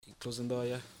Closing door,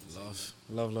 yeah.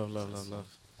 Love.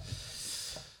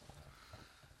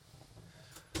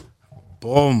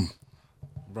 Boom,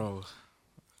 bro.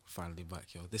 Finally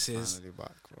back, yo. This is Finally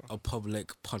back, bro. a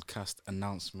public podcast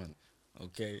announcement.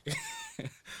 Okay,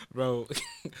 bro.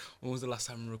 When was the last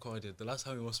time we recorded? The last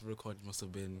time we must have recorded must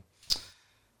have been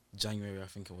January, I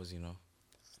think it was.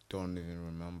 Don't even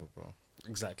remember, bro.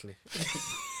 Exactly.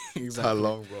 How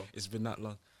long, bro? It's been that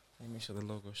long. Let me make sure the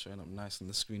logo's showing up nice on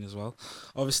the screen as well.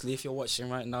 Obviously, if you're watching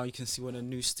right now, you can see we're in a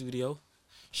new studio.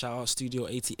 Shout out Studio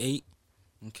 88.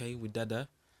 Okay, we're there.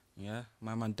 Yeah,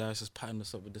 my man Darius is patting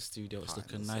us up with the studio. It's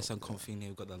looking nice and comfy in here.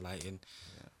 We've got the lighting,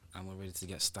 and we're ready to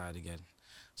get started again.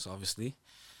 So obviously,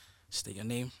 state your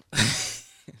name.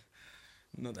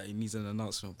 Not that he needs an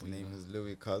announcement, but Name is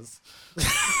Louis Cuz.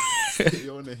 State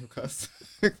your name, Cuz.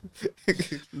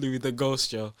 Louis the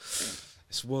Ghost, yo.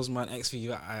 It's Willsman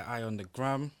XVI on the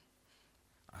gram.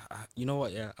 You know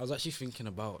what? Yeah, I was actually thinking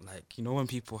about when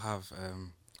people have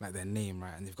like their name,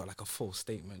 right, and they've got like a full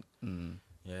statement.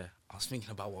 Yeah, I was thinking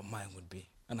about what mine would be,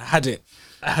 and I had it.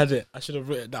 I should have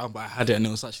written it down, but I had it, and it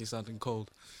was actually sounding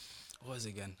cold. What was it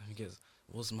again? I think it's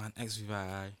Willsman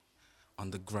XVI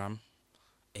on the gram,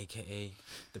 aka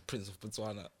the Prince of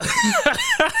Botswana.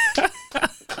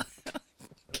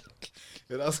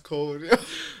 Yeah, that's cold. Yeah.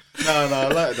 No, I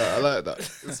like that.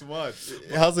 It's mad.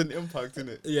 It has an impact,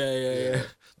 innit? Yeah.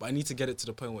 But I need to get it to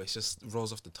the point where it just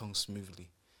rolls off the tongue smoothly.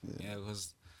 Yeah,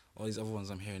 because all these other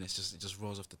ones I'm hearing, it just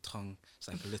rolls off the tongue. It's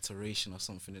like alliteration or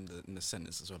something in the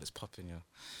sentence as well. It's popping, yeah.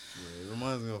 Yeah, it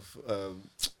reminds me of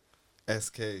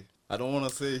SK. I don't want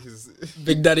to say his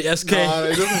Big Daddy SK. Nah,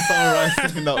 it doesn't sound right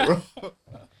saying that, bro. It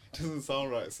doesn't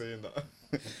sound right saying that.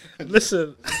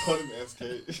 Listen. Just call him SK.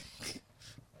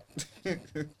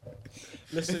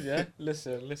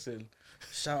 Listen.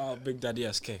 Shout out Big Daddy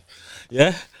SK.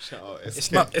 Yeah? Shout out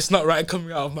SK. It's not right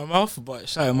coming out of my mouth, but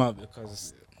shout him out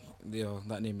because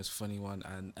that name is a funny one,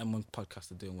 and M1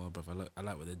 podcast are doing well, brother. I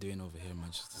like what they're doing over here in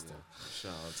Manchester still.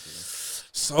 Shout out to them.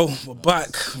 So we're back.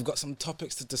 We've got some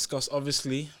topics to discuss,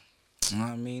 obviously. You know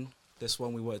what I mean? This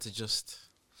one we wanted to just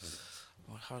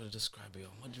how to describe it?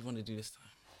 What do you want to do this time?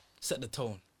 Set the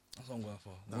tone. That's what I'm going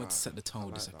for. I want to set the tone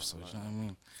with this episode. You know what I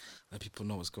mean? Let people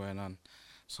know what's going on.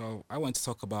 So I want to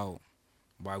talk about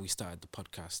why we started the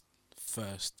podcast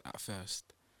at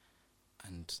first,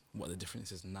 and what the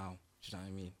difference is now. Do you know what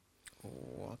I mean?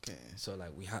 Oh, okay. So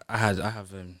like I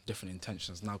have different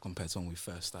intentions now compared to when we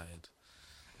first started.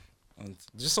 And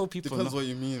just so people Depends know. what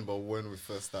you mean by when we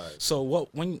first started. So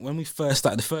when we first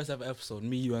started, the first ever episode,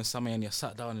 me, you, and Sammy and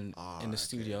sat down in the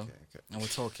studio okay. and we're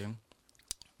talking.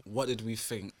 What did we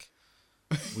think?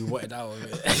 We wanted out of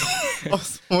it.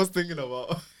 I was thinking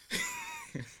about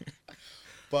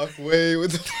back way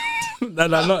with the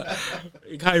No.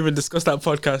 We can't even discuss that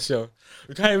podcast show.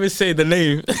 We can't even say the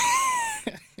name.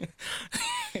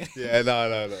 Yeah,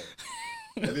 no.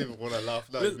 I didn't even want to laugh.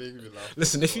 That was making me laugh.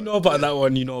 Listen, if you know about that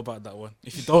one, you know about that one.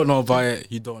 If you don't know about it,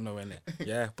 you don't know, innit?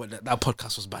 Yeah, but that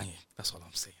podcast was banging. That's all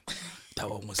I'm saying. That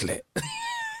one was lit.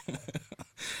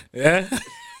 Yeah?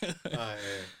 Yeah.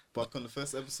 Back on the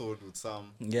first episode with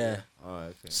Sam. Yeah. Alright,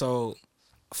 okay. So,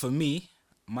 for me,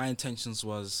 my intentions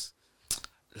was,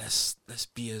 let's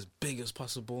be as big as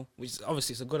possible. Which is,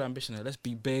 obviously, it's a good ambition. Let's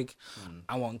be big.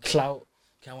 I want clout.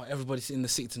 Okay, I want everybody in the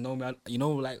city to know me. You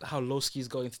know, like how low skis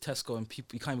go into Tesco and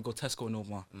people, you can't even go Tesco no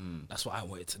more. That's what I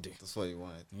wanted to do. That's what you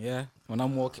wanted. Yeah. When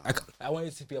I'm walking, I wanted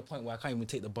it to be a point where I can't even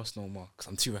take the bus no more because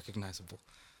I'm too recognizable.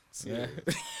 Yeah.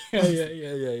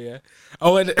 Yeah. I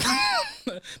wanted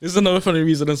this is another funny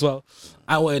reason as well.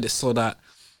 I wanted it so that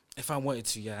if I wanted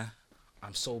to,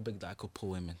 I'm so big that I could pull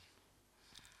women.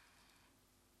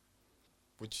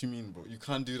 What you mean, bro? You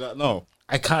can't do that now.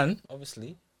 I can,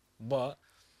 obviously, but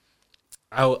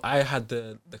I had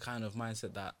the kind of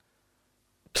mindset that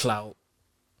clout,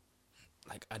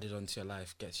 like added onto your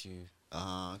life, gets you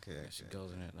Okay.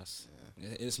 girls in it.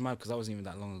 It's mad because that wasn't even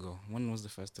that long ago. When was the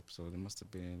first episode? It must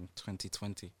have been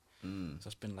 2020. So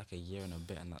it's been like a year and a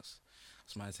bit, and that's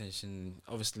my intention.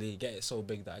 Obviously, get it so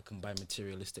big that I can buy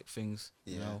materialistic things.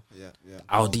 Yeah, you know, yeah.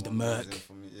 Audi the Merc.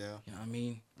 For me, yeah. You know what I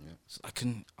mean? Yeah. So I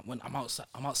can when I'm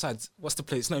outside. What's the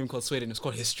place? It's not even called Sweden. It's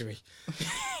called History.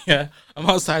 Yeah, I'm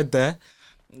outside there.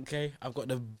 Okay, I've got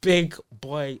the big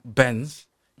boy Benz.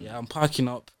 Yeah, I'm parking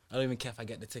up. I don't even care if I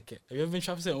get the ticket. Have you ever been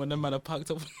traffic sitting when them man are parked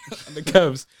up on the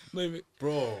curbs?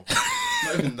 Bro,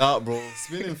 not even that, bro.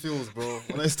 Spinning fuels, bro.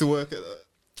 When I used to work at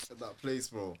that place,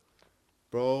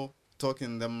 bro,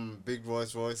 talking them big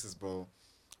Rolls Royces, bro.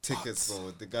 Tickets,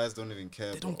 bro. The guys don't even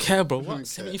care. They don't care, bro. They What? don't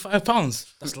care.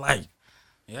 £75? That's light.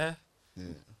 Yeah.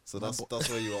 Yeah. So that's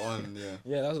where you were on. Yeah.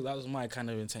 Yeah, that was my kind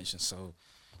of intention. So,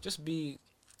 just be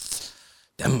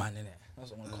Dem man, innit?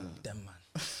 That's what I want to call him, Dem man.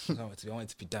 I want it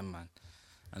to be Dem man.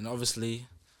 And obviously,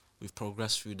 we've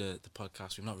progressed through the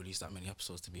podcast. We've not released that many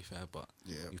episodes, to be fair, but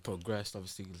we've progressed.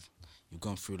 Obviously, you've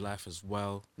gone through life as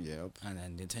well. Yep. And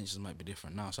then the intentions might be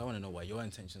different now. So I want to know what your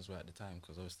intentions were at the time,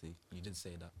 because obviously you did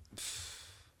say that.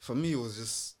 For me, it was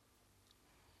just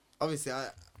obviously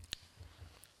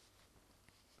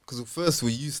because first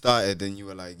when you started, and you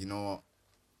were like, you know what,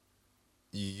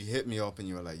 you hit me up and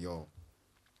you were like, yo,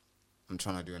 I'm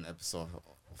trying to do an episode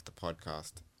of the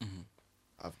podcast. Mm-hmm.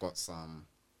 I've got some,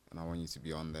 and I want you to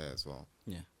be on there as well.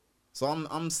 Yeah. So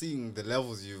I'm seeing the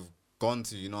levels you've gone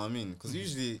to. You know what I mean? Because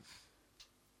usually,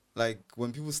 like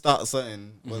when people start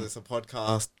something, whether it's a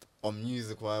podcast or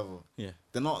music, whatever,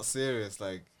 they're not serious.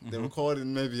 Like they're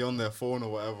recording maybe on their phone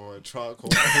or whatever, or a track or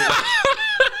whatever.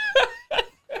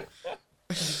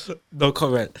 No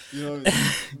comment. You know what I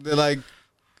mean? They're like,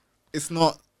 it's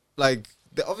not like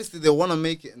they want to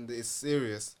make it and it's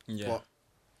serious. Yeah. But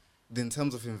in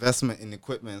terms of investment in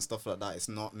equipment and stuff like that, it's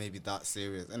not maybe that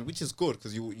serious, and which is good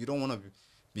because you don't want to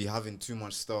be having too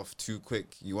much stuff too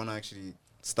quick. You want to actually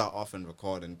start off and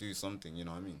record and do something. You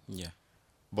know what I mean? Yeah.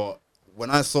 But when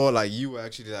I saw like you were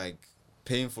actually like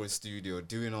paying for a studio,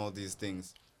 doing all these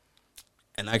things,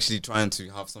 and actually trying to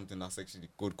have something that's actually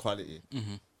good quality.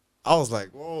 Mm-hmm. I was like,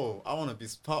 whoa, I want to be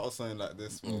part of something like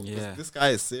this, bro. Yeah. This guy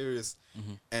is serious.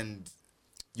 And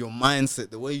your mindset,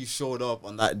 the way you showed up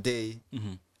on that day,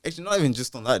 actually not even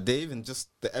just on that day, even just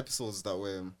the episodes that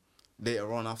were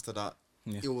later on after that,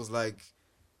 it was like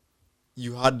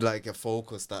you had like a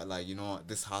focus that like, you know what,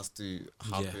 this has to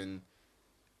happen.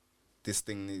 This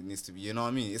thing needs to be, you know what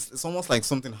I mean? It's almost like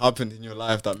something happened in your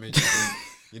life that made you think,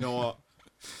 you know what,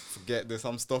 forget this,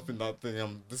 I'm stopping that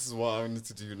thing. This is what I need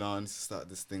to do now. I need to start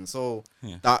this thing. So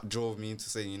that drove me into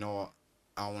saying, you know what,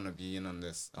 I want to be in on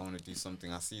this. I want to do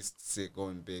something. I see it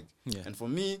going big. Yeah. And for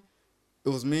me, it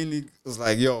was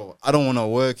like, yo, I don't want to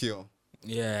work here.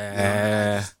 Yeah.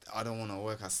 You know, I don't want to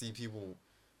work. I see people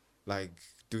like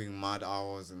doing mad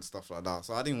hours and stuff like that.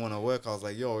 So I didn't want to work. I was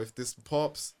like, yo, if this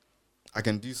pops, I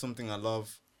can do something I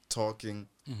love, talking,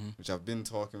 which I've been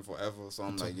talking forever. So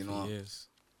I'm like, you know what,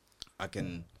 I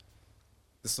can...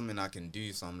 This is something I can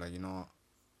do, so I'm like, you know what?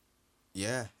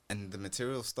 Yeah, and the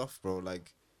material stuff, bro,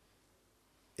 like,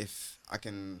 if I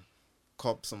can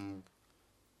cop some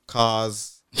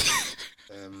cars,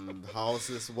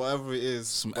 houses, whatever it is.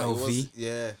 Some LV?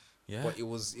 Yeah. But it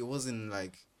wasn't,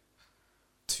 like,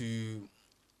 too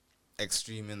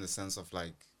extreme in the sense of,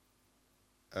 like,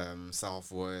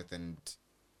 self-worth and,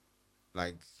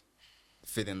 like,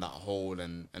 filling that hole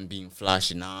and being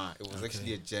flashy. Nah, it was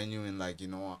actually a genuine, like, you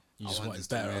know what? You just wanted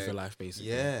better of your life,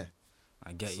 basically. Yeah.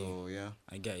 I get you. So, yeah.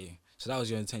 I get you. So that was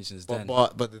your intentions then.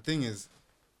 But the thing is,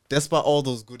 despite all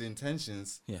those good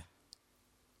intentions,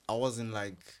 I wasn't,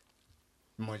 like,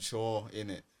 mature in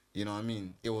it. You know what I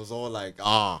mean? It was all like,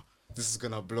 this is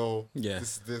going to blow. Yeah.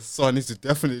 This. So I need to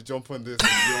definitely jump on this and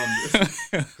be on this.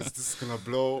 Because this is going to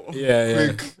blow quick.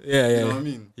 Yeah. You know what I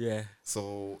mean? Yeah.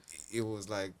 So it was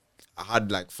like, I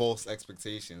had, like, false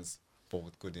expectations, but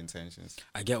with good intentions.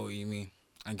 I get what you mean.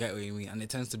 And it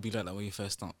tends to be like that when you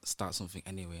first start something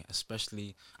anyway.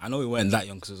 Especially, I know we weren't that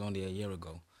young because it was only a year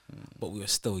ago, but we were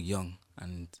still young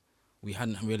and we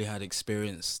hadn't really had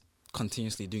experience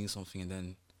continuously doing something and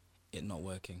then it not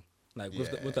working. Like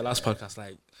with the last podcast,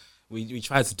 like we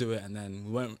tried to do it and then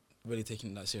we weren't really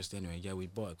taking it that seriously anyway. Yeah, we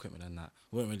bought equipment and that.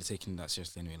 We weren't really taking it that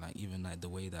seriously anyway. Like even like the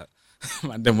way that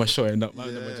man them were showing up,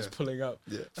 man them were just pulling up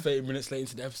 30 minutes late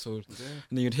into the episode. Yeah.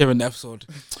 And then you'd hear in the episode,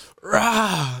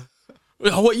 rah!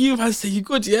 What you man say? You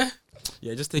good? Yeah.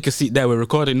 Just take a seat there. We're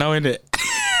recording now, innit?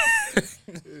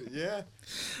 Yeah.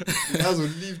 You guys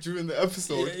would leave during the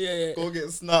episode. Yeah. Go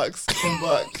get snacks. Come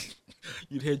back.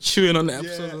 You'd hear chewing on the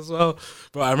episode as well.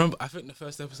 But I remember, I think the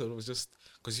first episode was just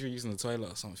because you were using the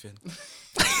toilet or something.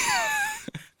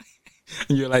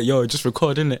 And you're like, yo, just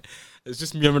record, innit? It's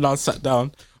just me and Renan sat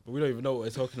down, but we don't even know what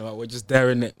we're talking about. We're just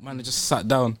there, innit? Man, they just sat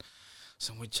down.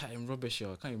 So we're chatting rubbish,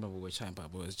 yo. I can't remember what we're chatting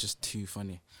about, but it's just too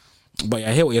funny. But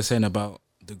I hear what you're saying about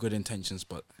the good intentions,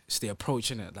 but it's the approach,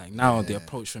 innit? Like now, the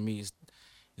approach for me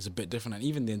is a bit different, and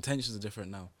even the intentions are different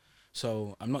now.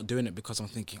 So I'm not doing it because I'm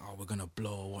thinking, oh, we're gonna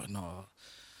blow or whatnot,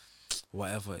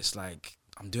 whatever. It's like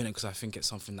I'm doing it because I think it's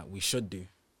something that we should do.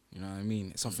 You know what I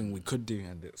mean? It's something we could do,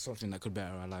 and it's something that could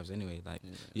better our lives anyway. Like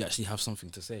you actually have something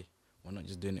to say. We're not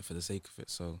just doing it for the sake of it.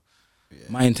 So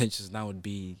my intentions now would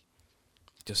be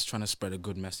just trying to spread a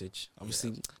good message.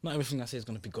 Obviously, not everything I say is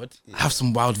going to be good. I have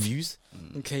some wild views,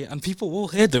 okay? And people will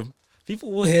hear them.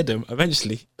 People will hear them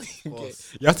eventually. Okay?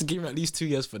 You have to give them at least 2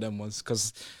 years for them ones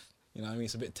because, you know what I mean?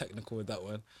 It's a bit technical with that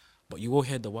one. But you will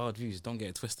hear the wild views. Don't get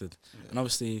it twisted. And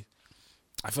obviously,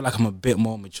 I feel like I'm a bit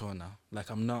more mature now. Like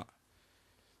I'm not.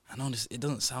 I know this. It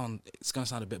doesn't sound. It's gonna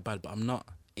sound a bit bad, but I'm not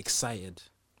excited.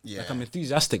 Yeah. Like I'm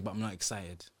enthusiastic, but I'm not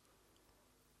excited.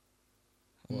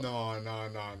 What? No.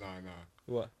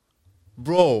 What?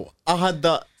 Bro, I had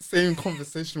that same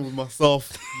conversation with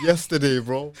myself yesterday,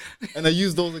 bro. And I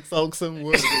used those exact same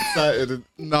words, excited. And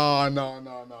nah,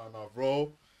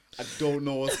 bro. I don't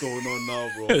know what's going on now,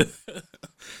 bro.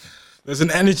 There's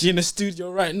an energy in the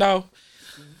studio right now.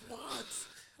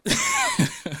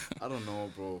 I don't know,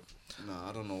 bro. Nah,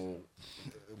 I don't know.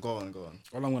 Go on.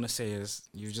 All I'm gonna say is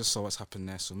you just saw what's happened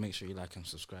there, so make sure you like and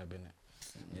subscribe in it.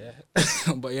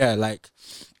 Yeah. But yeah, like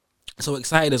so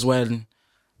excited is when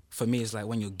for me it's like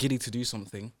when you're giddy to do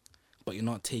something, but you're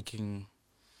not taking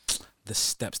the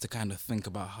steps to kind of think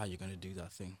about how you're gonna do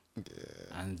that thing.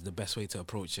 Yeah. And the best way to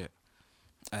approach it.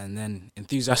 And then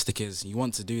enthusiastic is you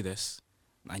want to do this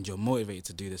and you're motivated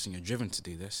to do this and you're driven to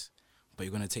do this, but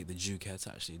you're going to take the due care to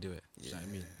actually do it. You know what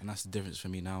I mean? And that's the difference for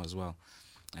me now as well.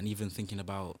 And even thinking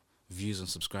about views and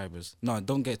subscribers. No,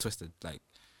 don't get it twisted. Like,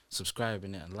 subscribe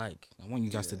in it and like. I want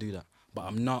you guys to do that. But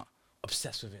I'm not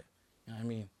obsessed with it. You know what I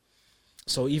mean?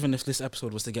 So even if this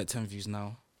episode was to get 10 views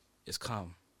now, it's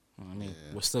calm. You know what I mean?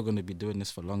 Yeah. We're still going to be doing this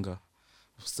for longer.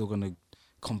 We're still going to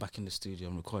come back in the studio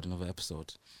and record another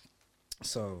episode.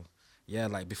 So, yeah,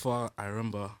 like before, I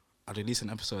remember I'd release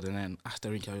an episode and then after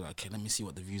I'd be like, okay, let me see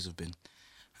what the views have been.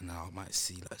 And now I might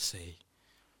see, let's say,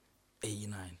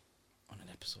 89 on an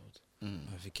episode. I'm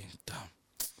thinking, damn,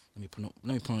 let me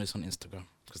put this on Instagram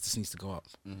because this needs to go up.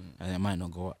 And it might not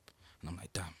go up. And I'm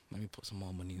like, damn, let me put some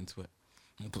more money into it.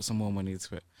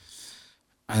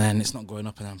 And then it's not going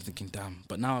up and I'm thinking, damn.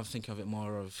 But now I'm thinking of it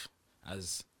more of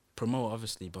as promote,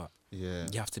 obviously, but Yeah.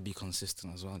 you have to be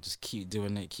consistent as well. Just keep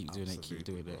doing it, keep doing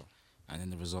Absolutely, it. bro. And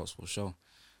then the results will show.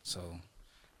 So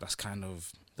that's kind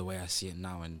of the way I see it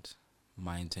now. And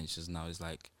my intentions now is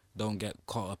like, don't get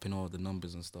caught up in all the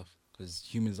numbers and stuff. Because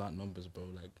humans aren't numbers, bro.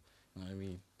 Like, you know what I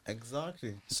mean?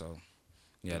 Exactly. So,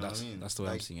 yeah, You know that's what I mean? that's the way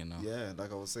I'm Like, seeing it now. Yeah,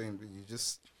 like I was saying, you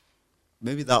just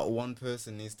maybe that one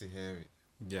person needs to hear it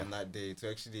Yeah. on that day to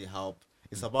actually help.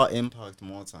 It's about impact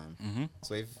more time. Mm-hmm.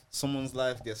 So if someone's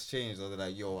life gets changed, or they're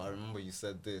like, "Yo, I remember you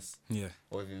said this," Yeah.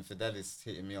 or even Fidelis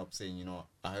hitting me up saying, "You know,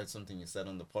 I heard something you said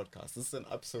on the podcast. This is an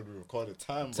episode we recorded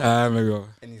time ago.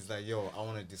 and he's like, "Yo, I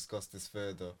want to discuss this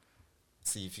further.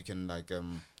 See if you can like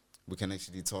we can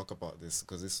actually talk about this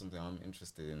because it's something I'm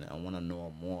interested in. I want to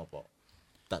know more about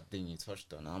that thing you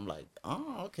touched on." I'm like,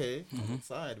 "Oh, okay. I'm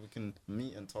excited. We can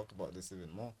meet and talk about this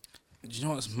even more." Do you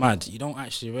know what's mad? You don't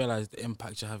actually realize the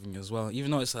impact you're having as well. Even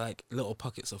though it's like little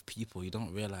pockets of people, you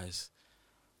don't realize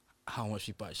how much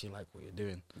people actually like what you're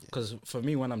doing. Because for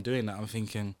me, when I'm doing that, I'm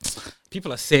thinking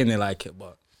people are saying they like it,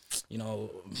 but you know,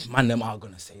 man, them are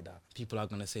gonna say that. People are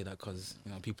gonna say that because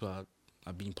you know people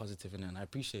are being positive in it, and I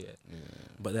appreciate it. Yeah.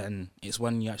 But then it's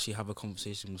when you actually have a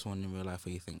conversation with someone in real life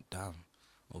where you think, damn,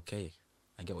 okay,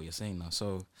 I get what you're saying now.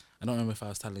 So I don't remember if I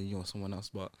was telling you or someone else,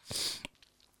 but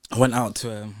I went out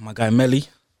to my guy Melly,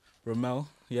 Ramel,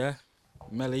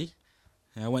 Melly.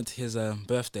 Yeah, I went to his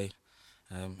birthday,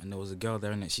 and there was a girl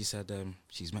there, and she said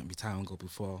she's met me time ago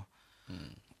before,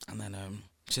 and then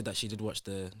she said that she did watch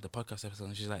the podcast episode,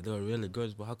 and she's like, they were really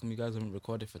good, but how come you guys haven't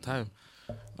recorded for time?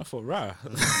 I thought, rah.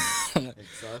 Exactly.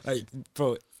 Like,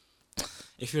 bro,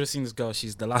 if you would have seen this girl,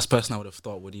 she's the last person I would have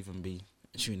thought would even be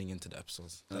tuning into the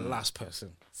episodes. The last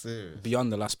person. Serious.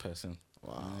 Beyond the last person.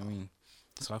 Wow. You know what I mean?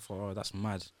 So I thought, oh, that's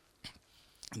mad.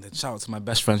 And then shout out to my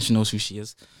best friend, she knows who she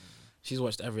is. She's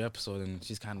watched every episode and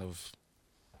she's kind of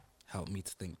helped me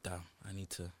to think, damn, I need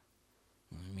to, you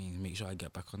know what I mean, make sure I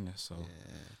get back on this. So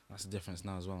that's the difference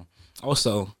now as well.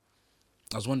 Also,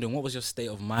 I was wondering, what was your state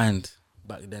of mind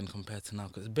back then compared to now?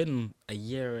 Because it's been a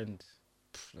year and,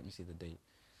 let me see the date.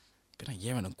 Been a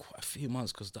year and quite a few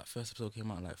months because that first episode came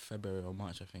out in like February or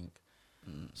March, I think.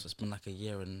 So it's been like a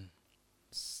year and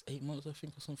 8 months, I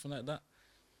think, or something like that.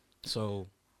 So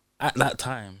at that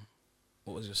time,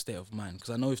 what was your state of mind? Because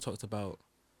I know we've talked about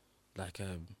like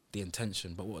the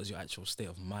intention, but what was your actual state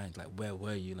of mind? Like, where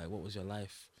were you? Like, what was your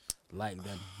life like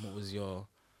then? What was your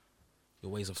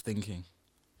ways of thinking?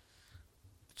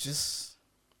 Just,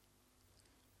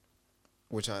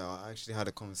 which I actually had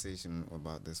a conversation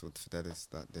about this with Fidelis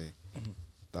that day.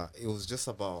 That it was just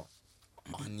about,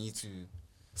 I need to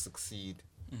succeed.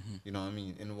 You know what I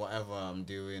mean? In whatever I'm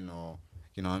doing, or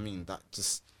you know what I mean? That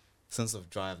just sense of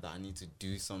drive that I need to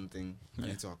do something. I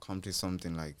need to accomplish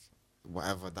something, like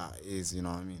whatever that is. You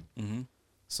know what I mean?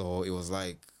 So it was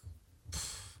like,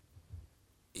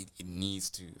 it needs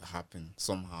to happen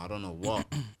somehow. I don't know what.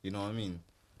 You know what I mean?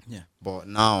 Yeah. But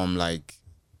now I'm like,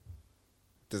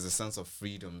 there's a sense of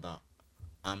freedom that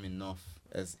I'm enough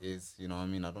as is. You know what I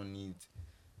mean? I don't need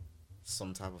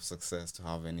some type of success to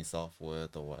have any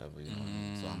self-worth or whatever, you know what I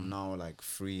mean? So I'm now like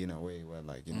free in a way where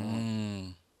like, you know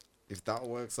what, if that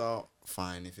works out,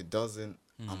 fine. If it doesn't,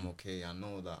 I'm okay. I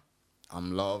know that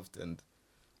I'm loved and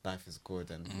life is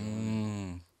good, and you know what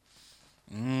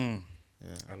I mean?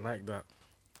 Yeah. I like that.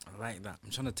 I like that.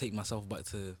 I'm trying to take myself back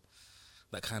to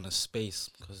that kind of space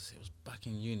because it was back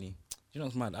in uni. You know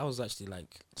what's mad? I was actually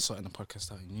like sorting the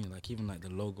podcast out in uni, like even like the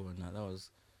logo and that was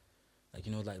like,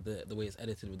 you know, like the way it's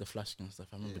edited with the flashing and stuff.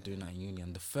 I remember doing that in uni,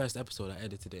 and the first episode I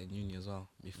edited it in uni as well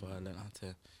before I learned how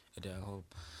to edit at home.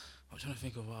 I'm trying to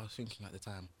think of what I was thinking at the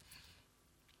time.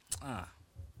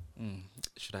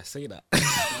 Should I say that?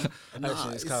 Nah,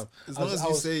 Actually, it's calm. as long as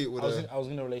you say it with I was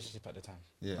in a relationship at the time.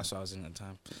 Yeah. That's what I was in at the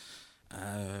time.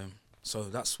 So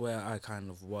that's where I kind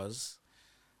of was.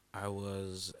 I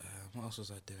was, what else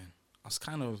was I doing? I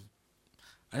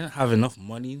didn't have enough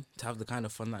money to have the kind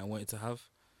of fun that I wanted to have,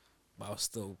 but I was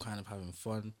still kind of having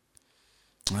fun.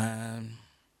 Was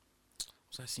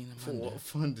I seeing a man there? What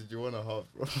fun did you want to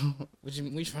have, bro? What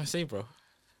you trying to say, bro?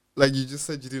 Like, you just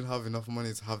said you didn't have enough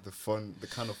money to have the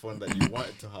kind of fun that you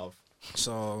wanted to have,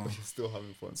 So, but you're still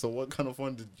having fun. So what kind of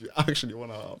fun did you actually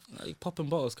want to have? like, popping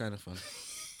bottles kind of fun.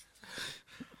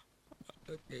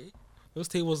 Okay. Those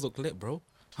tables look lit, bro.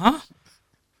 Huh?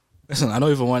 Listen, I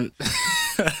don't even want... I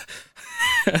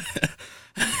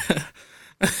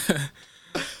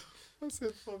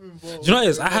said fucking ball. Do you know what it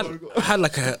is? I had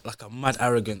like a mad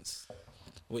arrogance,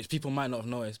 which people might not have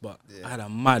noticed, but Yeah. I had a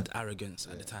mad arrogance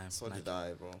at the time. So Like, did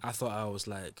I, bro. I thought I was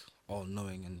like all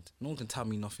knowing and no one can tell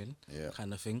me nothing, Yeah.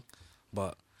 kind of thing.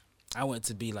 But I wanted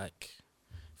to be like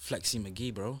Flexi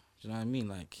McGee, bro. Do you know what I mean?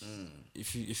 Like,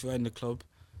 if you're in the club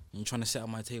and you're trying to sit at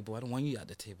my table, I don't want you at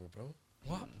the table, bro.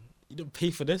 What? You didn't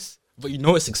pay for this, but you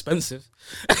know it's expensive.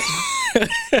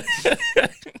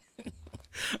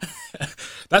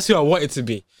 That's who I wanted to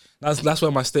be. That's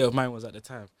where my state of mind was at the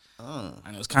time.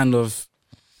 And it was kind of,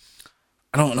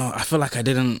 I don't know, I feel like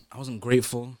I wasn't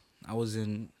grateful. I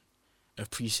wasn't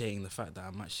appreciating the fact that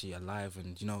I'm actually alive,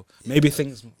 and you know, maybe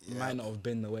things might not have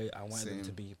been the way I wanted them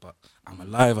to be, but I'm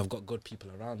alive. I've got good people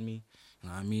around me, you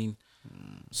know what I mean?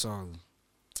 So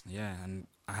yeah, and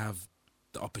I have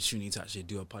the opportunity to actually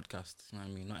do a podcast, you know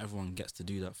what I mean? Not everyone gets to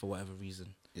do that for whatever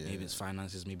reason. Maybe it's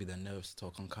finances, maybe they're nervous to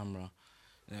talk on camera.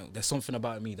 You know, there's something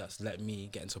about me that's let me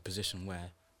get into a position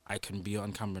where I can be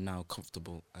on camera now,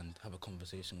 comfortable, and have a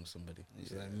conversation with somebody.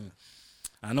 You know what I mean?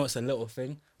 I know it's a little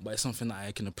thing, but it's something that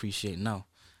I can appreciate now.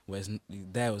 Whereas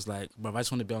there it was like, bro, I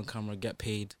just want to be on camera, get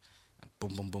paid,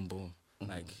 boom, boom, boom, boom.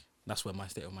 Like, that's where my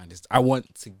state of mind is. I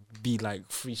want to be like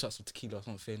 3 shots of tequila or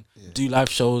something, do live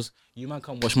shows. You man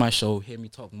come watch my show, hear me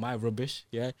talk my rubbish,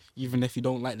 yeah? Even if you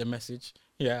don't like the message,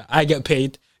 yeah? I get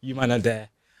paid, you man are there,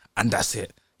 and that's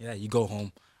it. Yeah, you go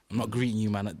home. I'm not greeting you,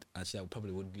 man. Actually, I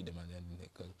probably would greet them at the end of it,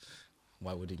 because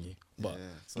why wouldn't you? But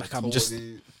So like, totally,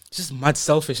 I'm just mad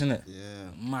selfish, innit?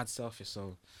 Yeah. Mad selfish.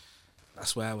 So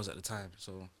that's where I was at the time.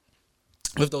 So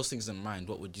with those things in mind,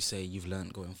 what would you say you've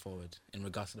learned going forward in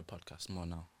regards to the podcast more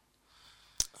now?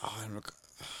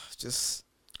 Just,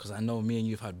 because I know me and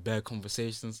you've had bare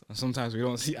conversations, and sometimes we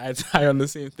don't see eye to eye on the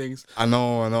same things. I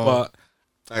know. But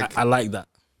Like, I like that.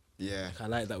 yeah. Like, I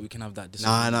like that we can have that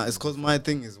discussion. Nah. It's because my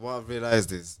thing is, what I've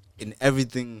realized is, in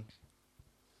everything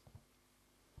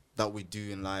that we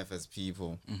do in life as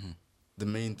people, the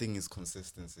main thing is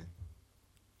consistency.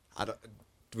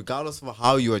 Regardless of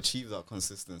how you achieve that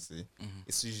consistency,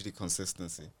 it's usually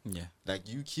consistency. Yeah. Like,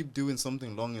 you keep doing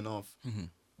something long enough,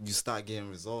 you start getting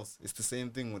results. It's the same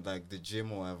thing with like the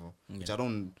gym or whatever. Which I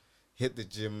don't hit the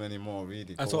gym anymore,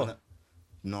 really. At all?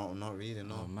 No, not really.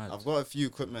 No, Oh, mad. I've got a few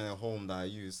equipment at home that I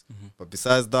use, but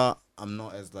besides that, I'm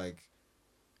not as like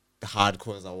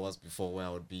hardcore as I was before, where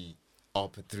I would be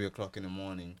up at 3 o'clock in the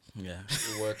morning, Yeah.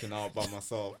 working out by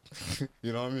myself.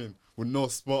 You know what I mean? With no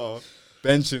spotter,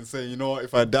 benching, saying, you know what,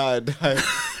 if I die, I die.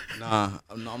 Nah,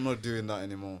 I'm not doing that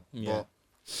anymore. Yeah. But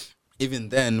even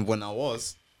then, when I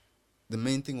was, the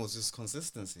main thing was just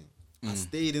consistency. I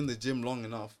stayed in the gym long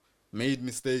enough, made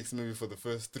mistakes maybe for the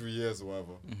first 3 years or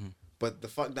whatever. But the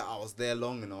fact that I was there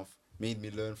long enough made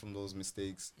me learn from those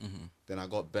mistakes. Then I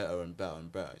got better and better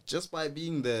and better just by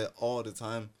being there all the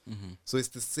time. So it's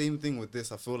the same thing with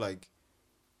this. I feel like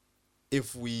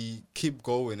if we keep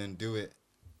going and do it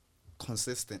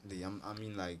consistently, I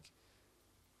mean, like,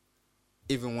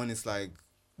 even when it's like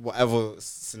whatever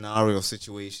scenario or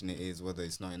situation it is, whether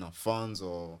it's not enough funds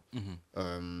or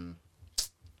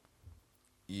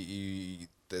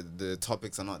the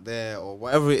topics are not there, or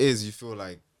whatever it is you feel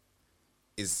like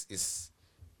is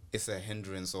a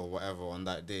hindrance or whatever on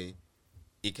that day,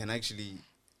 it can actually,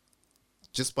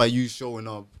 just by you showing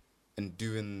up and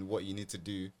doing what you need to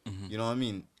do, Mm-hmm. you know what I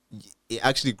mean? It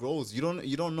actually grows. You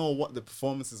don't know what the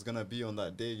performance is gonna be on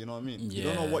that day. You know what I mean? You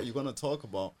don't know Yeah. what you're gonna talk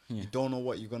about. Yeah. You don't know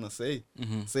what you're gonna say.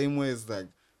 Mm-hmm. Same way as like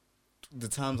the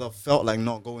times I felt like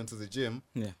not going to the gym.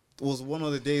 Yeah. It was one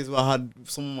of the days where I had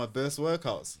some of my best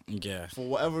workouts Yeah. for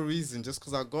whatever reason. Just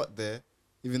because I got there,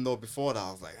 even though before that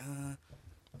I was like,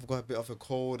 I've got a bit of a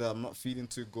cold. I'm not feeling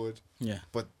too good. Yeah.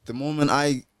 But the moment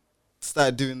I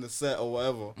started doing the set or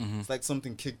whatever, Mhm. it's like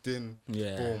something kicked in.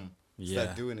 Yeah. Boom. Yeah.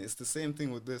 Start doing it. It's the same thing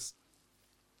with this.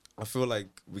 I feel like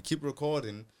we keep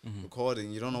recording.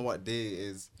 You don't know what day it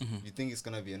is. Mhm. You think it's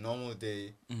gonna be a normal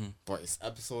day, Mhm. but it's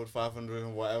episode 500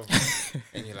 and whatever,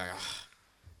 and you're like,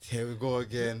 here we go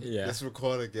again. Yeah. Let's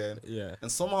record again. Yeah.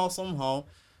 And somehow,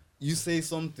 you say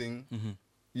something. Mhm.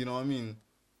 You know what I mean?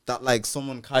 That like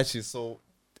someone catches. So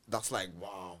that's like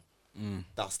wow. Mm.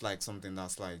 That's like something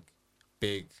that's like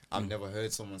big. I've never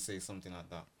heard someone say something like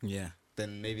that. Yeah.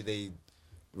 Then maybe they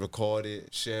record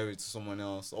it, share it to someone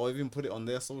else, or even put it on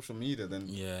their social media. Then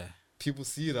Yeah. people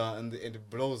see that and it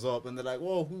blows up, and they're like,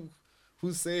 "Whoa,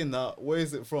 who's saying that? Where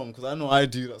is it from?" Because I know I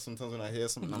do that sometimes when I hear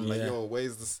something. I'm like, Yeah. "Yo, where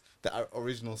is this?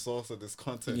 Original source of this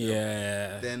content?" yo?"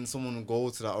 Yeah. Then someone will go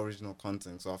to that original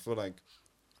content. So I feel like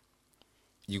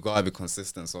you gotta be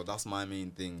consistent. So that's my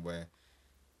main thing. Where,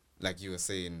 like you were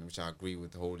saying, which I agree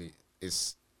with wholly,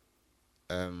 is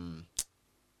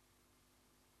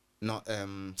not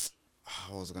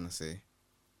what was I gonna say?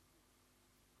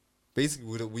 Basically,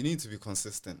 we need to be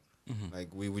consistent. Mhm. Like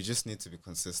we just need to be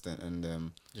consistent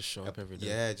and Just show up every day.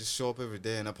 yeah, just show up every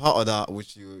day. And a part of that,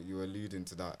 which you were alluding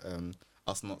to, that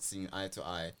us not seeing eye to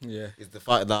eye, Yeah. is the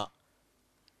fact that,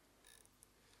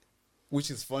 which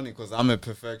is funny because I'm a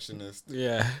perfectionist,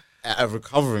 Yeah. a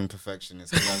recovering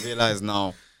perfectionist. Because I realize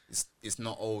now it's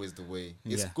not always the way.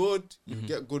 It's Yeah. good, you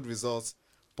get good results,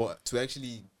 but to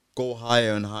actually go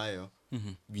higher and higher,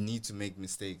 Mhm. we need to make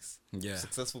mistakes. Yeah.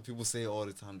 Successful people say it all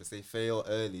the time. They say fail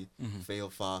early, fail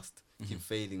fast, keep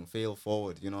failing, fail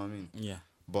forward. You know what I mean? Yeah.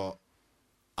 But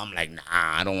I'm like, nah,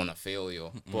 I don't want to fail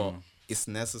you. But it's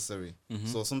necessary. Mm-hmm.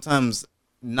 So sometimes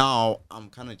now I'm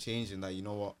kind of changing that. You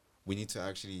know what? We need to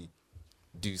actually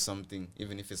do something,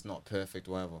 even if it's not perfect,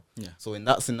 whatever. Yeah. So in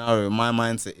that scenario, my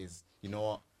mindset is, you know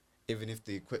what? Even if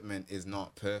the equipment is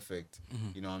not perfect,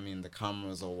 you know what I mean, the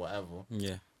cameras or whatever,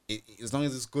 Yeah. as long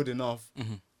as it's good enough,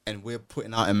 Mm-hmm. and we're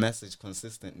putting out a message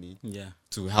consistently Yeah.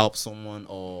 to help someone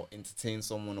or entertain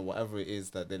someone or whatever it is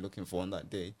that they're looking for on that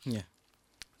day, Yeah.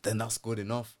 then that's good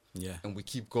enough. Yeah. And we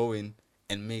keep going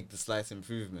and make the slight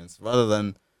improvements rather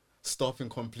than stopping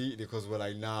completely because we're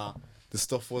like, nah, the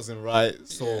stuff wasn't right,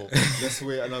 so let's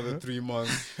wait another 3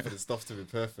 months for the stuff to be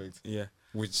perfect. Yeah.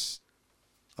 Which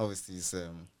obviously is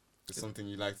it's something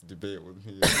you like to debate with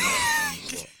me.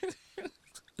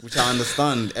 Which I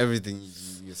understand everything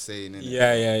you're saying. Innit?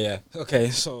 Yeah. Yeah. Yeah. Okay.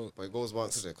 So But it goes back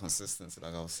to the consistency,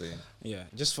 like I was saying. yeah,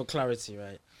 just for clarity,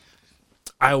 right?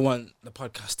 I want the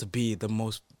podcast to be the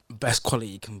most best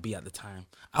quality it can be at the time.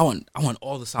 I want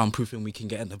all the soundproofing we can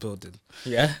get in the building.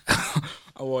 Yeah.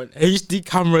 I want HD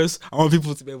cameras. I want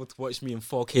people to be able to watch me in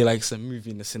 4K like it's a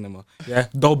movie in the cinema. Yeah.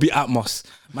 Dolby Atmos.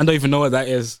 Man don't even know what that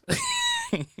is.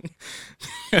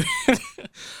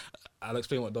 I'll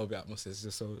explain what Dolby Atmos is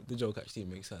just so the joke actually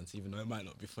makes sense, even though it might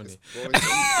not be funny. Bro,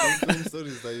 some film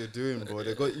studies that you're doing, bro,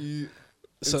 they got you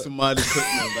So- into mad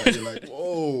equipment that you're like,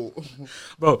 whoa,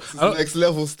 Bro, this I don't, is next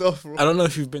level stuff, bro. I don't know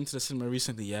if you've been to the cinema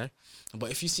recently, yeah?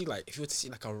 But if you were to see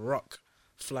like a rock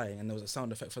flying and there was a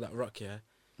sound effect for that rock, yeah?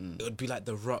 It would be like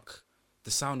the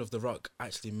sound of the rock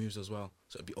actually moves as well.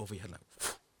 So it'd be over your head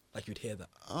like you'd hear that.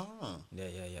 Ah, Yeah,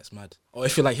 it's mad. Or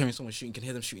if you're like hearing someone shooting, you can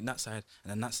hear them shooting that side and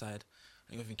then that side.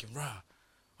 And you're thinking, rah,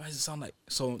 why does it sound like...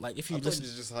 So like if I you thought listen...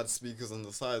 you just had speakers on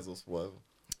the sides or whatever.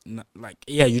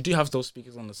 Yeah, you do have those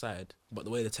speakers on the side, but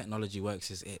the way the technology works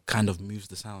is it kind of moves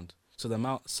the sound. So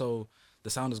the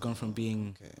sound has gone from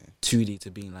being Okay. 2D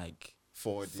to being like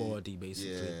 4D.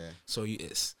 basically. Yeah. So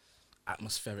it's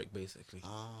atmospheric basically.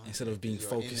 Ah, Instead of being you're in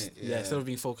focused, it, yeah. Instead of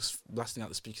being focused, blasting out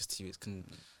the speakers to you, it can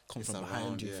come It's from behind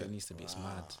around, you if yeah. it needs to be. It's Ah.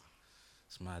 mad.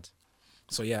 It's mad.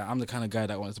 So yeah, I'm the kind of guy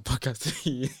that wants the podcast to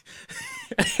be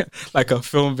like a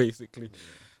film basically.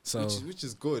 So Which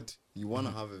is good. You want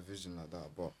to have a vision like that,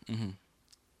 but mhm.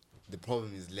 the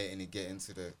problem is letting it get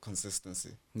into the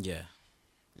consistency. Yeah.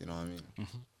 You know what I mean?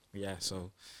 Yeah,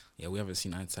 so yeah, we haven't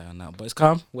seen eye to eye on that. But it's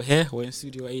calm. We're here. We're in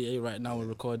Studio 88 right now. We're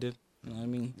recording. You know what I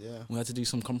mean? Yeah. We had to do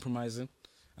some compromising,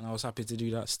 and I was happy to do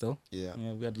that still. Yeah.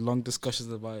 Yeah, we had long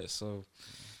discussions about it, so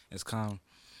it's calm.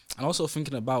 And also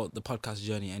thinking about the podcast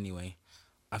journey anyway,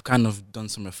 I've kind of done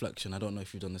some reflection. I don't know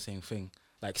if you've done the same thing.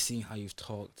 Like seeing how you've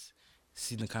talked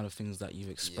seen the kind of things that you've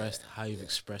expressed, how you've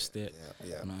expressed it.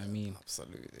 Yeah, You know what I mean?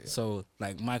 Absolutely. Yeah. So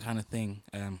like my kind of thing,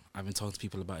 I've been talking to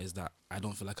people about is that I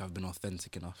don't feel like I've been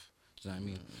authentic enough. Do you know what I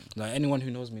mean? Like anyone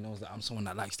who knows me knows that I'm someone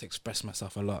that likes to express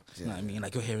myself a lot. You know what I mean?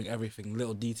 Like you're hearing everything,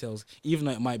 little details, even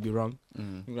though it might be wrong,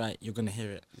 right? You're gonna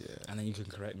hear it, and then you can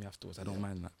correct me afterwards. I don't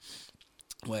mind that.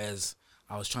 Whereas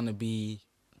I was trying to be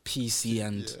PC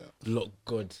and look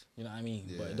good. You know what I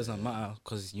mean? But it doesn't matter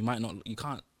because you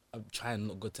can't try and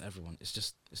look good to everyone.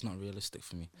 It's not realistic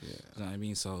for me. You know what I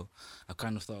mean? So I've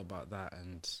kind of thought about that,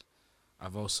 and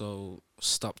I've also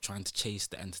stopped trying to chase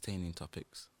the entertaining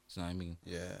topics. Do you know what I mean?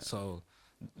 Yeah. So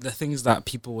the things that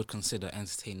people would consider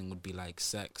entertaining would be like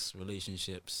sex,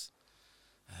 relationships,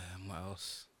 what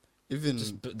else? Even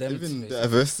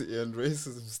diversity and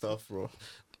racism stuff, bro.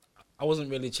 I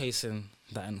wasn't really chasing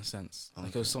that in a sense.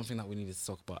 Like it was something that we needed to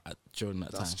talk about during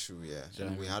that time. That's true, yeah.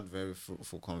 We had very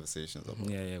fruitful conversations about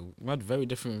it. Yeah. We had very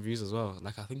different views as well.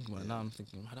 Like I think now I'm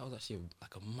thinking, that was actually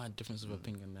like a mad difference of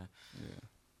opinion there. Yeah.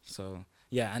 So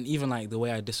yeah, and even like the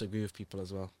way I disagree with people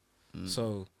as well.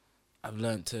 So I've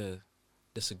learned to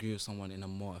disagree with someone in a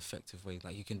more effective way.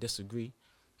 Like you can disagree,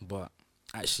 but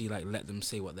actually like let them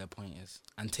say what their point is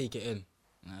and take it in.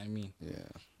 You know what I mean? Yeah.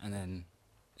 And then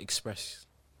express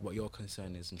what your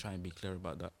concern is and try and be clear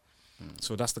about that.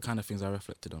 So that's the kind of things I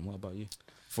reflected on. What about you?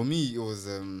 For me, it was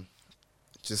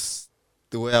just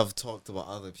the way I've talked about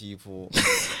other people.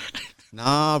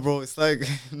 Nah, bro, it's like,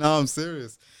 nah, I'm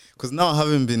serious. Because now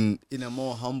having been in a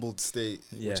more humbled state,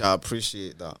 which I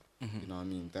appreciate that, you know what I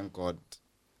mean? Thank God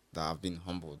that I've been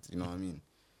humbled, you know what I mean?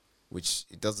 Which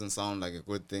it doesn't sound like a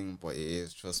good thing, but it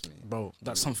is, trust me. Bro,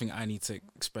 that's something I need to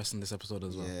express in this episode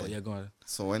as well. But yeah, go on.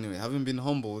 So anyway, having been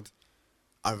humbled,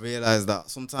 I realized that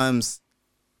sometimes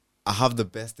I have the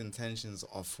best intentions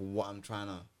of what I'm trying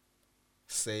to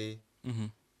say,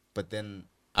 but then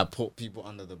I put people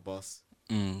under the bus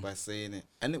by saying it,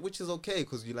 and which is okay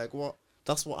because you're like, what?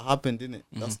 That's what happened, innit?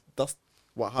 That's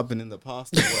what happened in the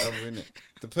past or whatever, innit?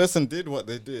 The person did what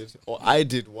they did, or I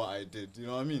did what I did. You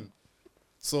know what I mean?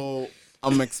 So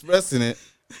I'm expressing it,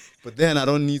 but then I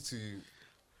don't need to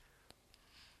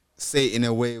say it in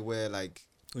a way where like.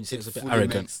 When you say it's a bit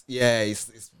arrogant.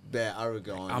 It's bare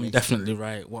arrogant. I'm definitely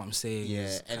right. What I'm saying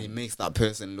is... and it makes that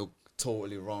person look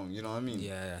totally wrong. You know what I mean?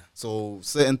 Yeah. So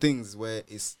certain things where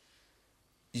it's...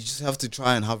 You just have to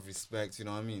try and have respect, you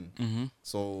know what I mean?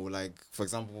 So, like, for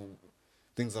example,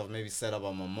 things I've maybe said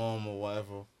about my mom or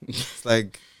whatever. It's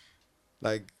like,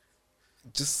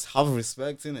 just have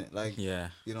respect in it. Like, you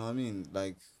know what I mean?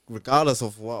 Like, regardless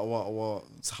of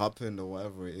what's happened or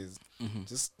whatever it is,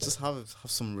 just have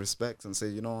some respect and say,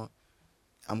 you know what,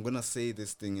 I'm gonna say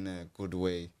this thing in a good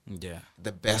way,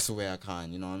 the best way I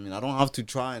can. You know what I mean? I don't have to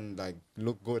try and like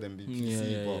look good and be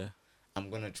PC, but I'm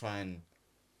gonna try and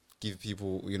give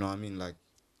people, you know what I mean, like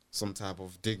some type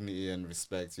of dignity and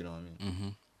respect. You know what I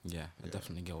mean? Yeah, I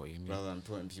definitely get what you mean. Rather than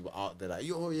putting people out there like,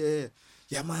 yo, yeah,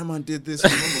 my man did this.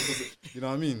 You know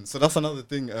what I mean? So that's another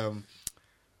thing.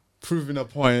 Proving a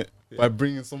point by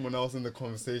bringing someone else in the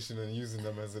conversation and using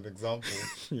them as an example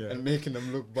and making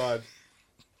them look bad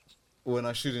when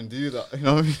I shouldn't do that. You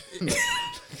know what I mean?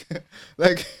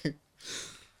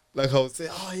 like I would say,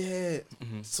 oh yeah,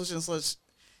 such and such.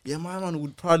 Yeah, my man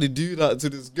would probably do that to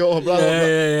this girl. Blah, blah, blah.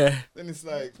 Then it's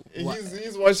like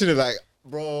he's watching it like,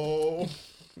 bro,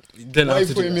 why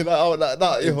you putting me out like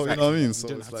that? Exactly. You know what I mean? So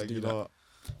it's like, you know,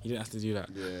 you didn't have to do that.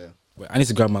 Yeah. Wait, I need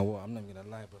to grab my water. I'm not gonna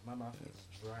lie, but my mouth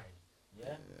is dry.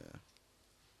 Yeah.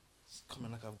 It's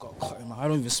coming like I've got a cut in my. I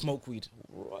don't even smoke weed.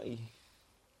 Right.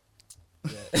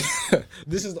 Yeah.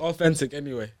 This is authentic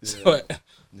anyway. Yeah. So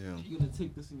you're gonna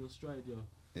take this in your stride, yo.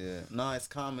 Yeah. No, it's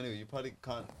calm anyway. You probably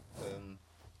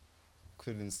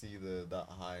couldn't see that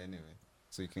high anyway,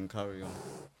 so you can carry on.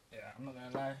 Yeah, I'm not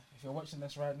gonna lie. If you're watching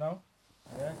this right now,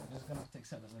 you're just gonna have to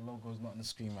accept that the logo's not on the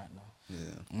screen right now. Yeah.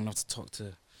 I'm gonna have to talk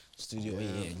to Studio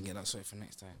 88 and get that sorted for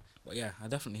next time. But yeah, I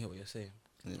definitely hear what you're saying.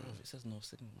 Yeah. Bro, it says no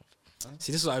signal. Huh?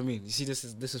 See, this is what I mean. You see, this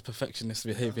is perfectionist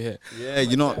behavior here. Yeah, like,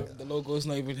 you know, the logo's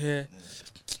not even here.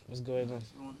 What's going on?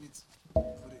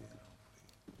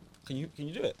 Can you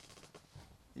do it?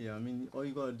 Yeah, I mean, all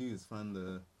you gotta do is find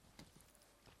the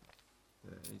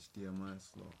HDMI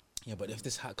slot. Yeah, but if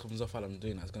this hat comes off while I'm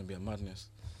doing that, it's gonna be a madness.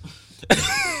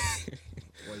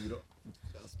 Well,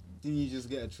 didn't you just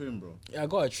get a trim, bro? Yeah, I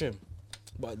got a trim,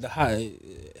 but the hat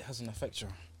it has an effect.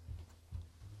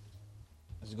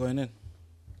 Is it going in?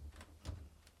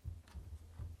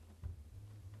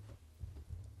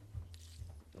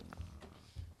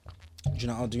 Do you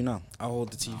know what I'll do now? I'll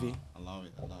hold the TV. Allow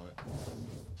it.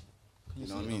 You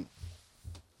know what I mean?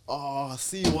 Oh, I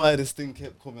see why this thing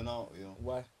kept coming out, you know.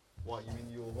 Why? What you mean?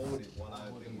 You hold it while I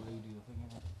think.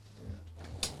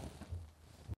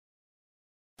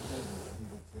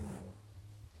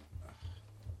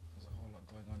 There's a whole lot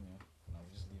going on here. No,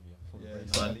 we'll just leave it.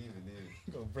 Yeah, nah, leave it.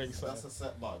 Go break That's a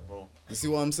setback, bro. You see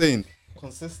what I'm saying?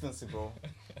 Consistency, bro.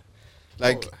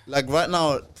 Like right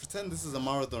now, pretend this is a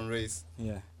marathon race.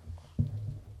 Yeah.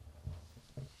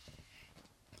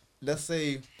 Let's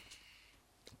say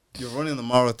you're running the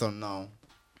marathon now.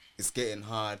 It's getting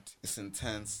hard. It's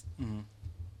intense. Mm-hmm.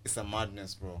 It's a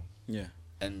madness, bro. Yeah.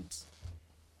 And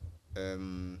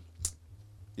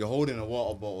you're holding a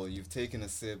water bottle. You've taken a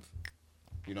sip.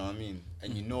 You know what I mean?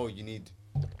 And you know you need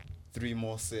 3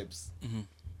 more sips Mm-hmm.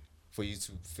 for you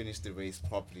to finish the race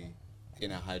properly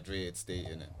in a hydrated state,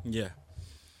 innit? Yeah.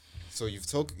 So you've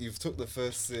took the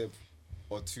first sip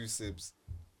or 2 sips,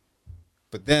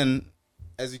 but then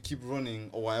as you keep running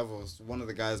or whatever, one of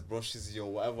the guys brushes you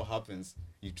or whatever happens,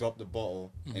 you drop the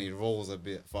bottle and it rolls a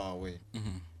bit far away.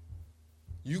 Mm-hmm.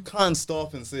 You can't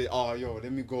stop and say, "Oh, yo,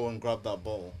 let me go and grab that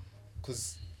bottle,"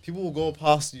 because people will go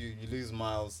past you. You lose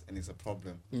miles, and it's a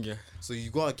problem. Yeah. So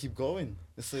you gotta keep going.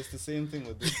 It's the same thing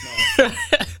with this now.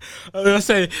 I was gonna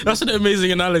say that's an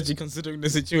amazing analogy considering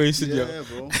the situation. Yeah,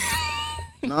 bro.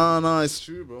 Nah, it's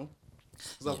true, bro.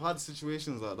 Because I've had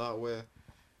situations like that where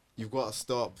you've got to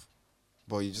stop,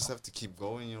 but you just have to keep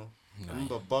going, yo. I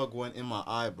remember a bug went in my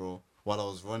eye, bro, while I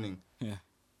was running. Yeah.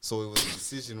 So it was a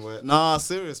decision where,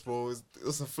 serious, bro. It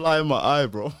was a fly in my eye,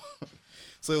 bro.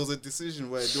 So it was a decision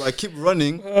where, do I keep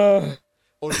running or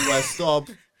do I stop?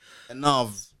 And now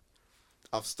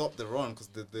I've stopped the run because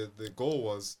the goal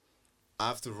was I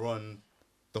have to run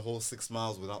the whole 6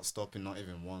 miles without stopping, not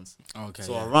even once. Okay.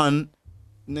 So yeah.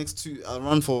 I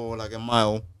ran for like a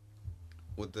mile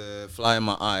with the fly in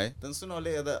my eye. Then sooner or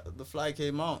later the fly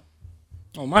came out.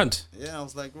 Oh, mad. Yeah, I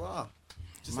was like, wow.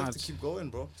 Just have to keep going,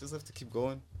 bro. Just have to keep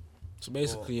going. So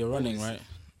basically, you're running, right?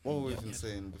 What were we even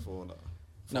saying before that?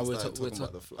 No, we're talking talking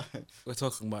about the fly. We're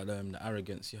talking about the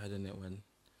arrogance you had in it when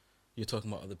you're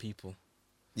talking about other people.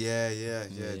 Yeah. Yeah.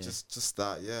 Just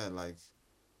that. Yeah, like,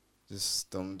 just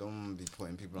don't be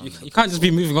putting people on. You can't just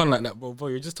be moving on like that, bro.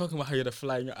 You're just talking about how you had a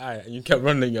fly in your eye and you kept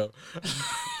running, yo.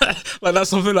 Like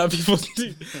that's something that people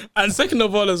do. And second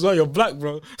of all, as well, you're black,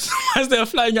 bro. So why is there a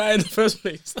fly in your eye in the first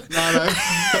place? Nah.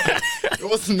 It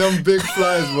wasn't them big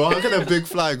flies, bro. How can a big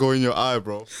fly go in your eye,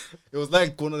 bro? It was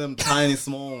like one of them tiny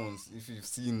small ones, if you've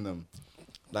seen them.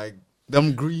 Like,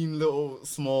 them green little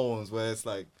small ones where it's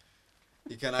like,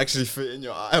 it can actually fit in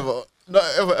your eye, but not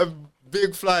ever a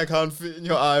big fly can't fit in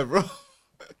your eye, bro.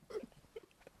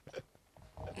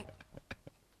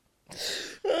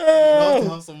 You have to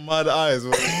have some mad eyes,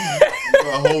 bro. You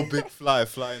got a whole big fly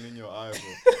flying in your eye,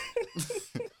 bro.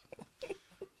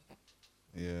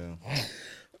 Yeah.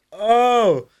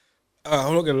 Oh,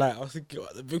 I'm not gonna lie. I was thinking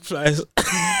about the big flies.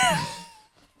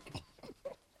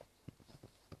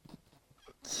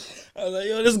 I was like,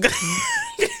 yo, this guy,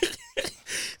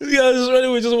 this guy was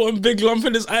running with just one big lump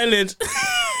in his eyelid.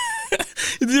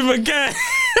 He didn't even care.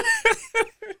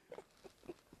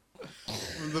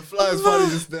 The fly is probably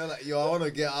just there, like, yo, I want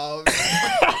to get out.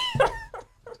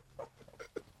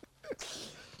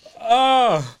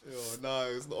 Oh. Yo, nah,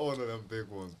 it's not one of them big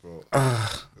ones, bro.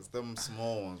 It's them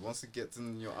small ones. Once it gets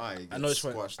in your eye, it gets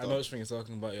squashed I know which thing you're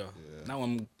talking about, yo. Yeah. That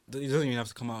one, it doesn't even have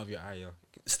to come out of your eye, yo.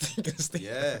 Stay.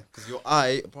 Yeah, because your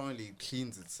eye apparently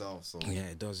cleans itself, so. Yeah,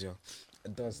 it does, yo.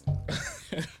 It does.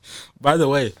 By the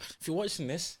way, if you're watching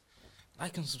this,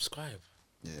 like and subscribe.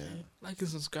 Yeah. Like and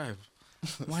subscribe.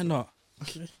 Why not?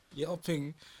 Okay. You're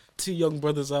helping 2 young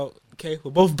brothers out. Okay,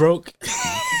 we're both broke.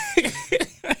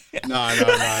 Nah.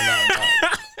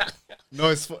 No,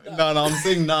 I'm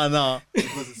saying nah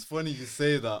because it's funny you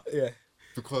say that. Yeah.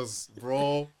 Because,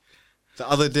 bro, the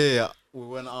other day we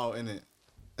went out in it.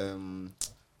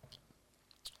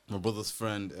 My brother's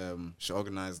friend, she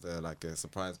organized like a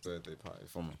surprise birthday party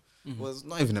for me. Mm-hmm. Well, it's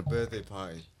not even a birthday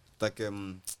party, like a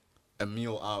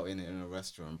meal out in a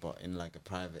restaurant, but in like a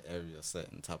private area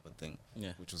setting type of thing.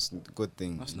 Yeah. Which was a good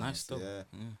thing. That's nice though. Yeah.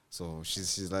 So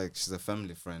she's she's a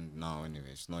family friend now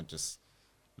anyway. She's not just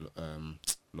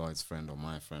Lloyd's friend or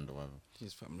my friend or whatever.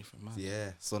 She's family friend, man.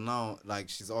 Yeah. So now like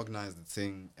she's organized the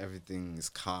thing, everything is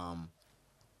calm.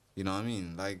 You know what I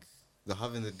mean? Like they're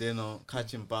having the dinner,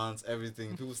 catching bands,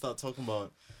 everything. People start talking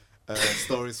about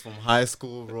stories from high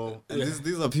school, bro. And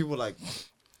these are people like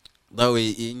that were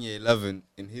in year 11,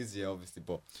 in his year obviously,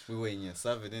 but we were in year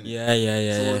 7, innit?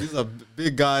 Yeah. So these are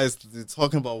big guys, they're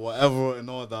talking about whatever and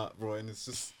all that, bro. And it's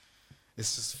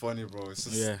just funny, bro. It's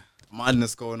just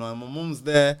madness going on. My mom's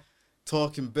there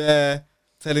talking bare,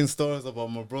 telling stories about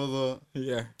my brother.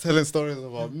 Yeah. Telling stories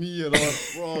about me and all.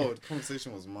 Bro, the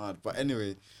conversation was mad. But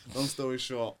anyway, long story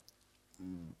short,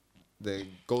 there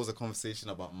goes a conversation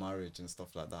about marriage and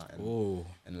stuff like that. And Oh.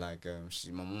 and like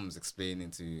my mum was explaining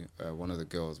to one of the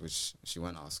girls, which she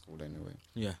went out of school anyway.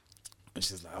 Yeah. And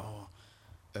she's like, oh,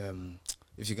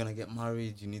 if you're gonna get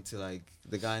married, you need to like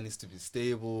the guy needs to be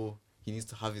stable. He needs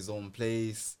to have his own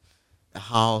place, a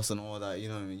house, and all that. You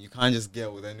know what I mean? You can't just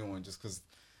get with anyone just because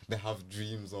they have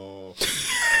dreams or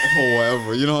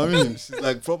whatever. You know what I mean? She's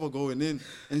like proper going in,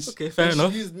 and Okay, fair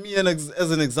enough. She used me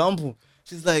as an example.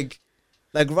 She's like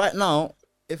right now,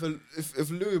 if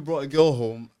Louis brought a girl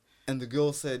home and the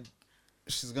girl said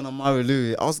she's gonna marry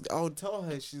Louis, I would tell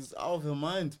her she's out of her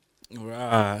mind.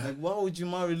 Right. Like, why would you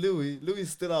marry Louis? Louis is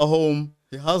still at home.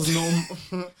 He has no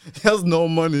he has no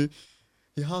money.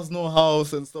 He has no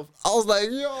house and stuff. I was like,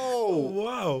 yo,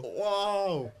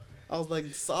 wow. I was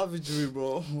like, savagery,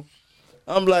 bro.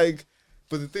 I'm like,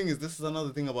 but the thing is, this is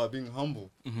another thing about being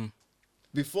humble. Mm-hmm.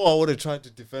 Before, I would have tried to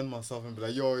defend myself and be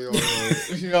like, yo. You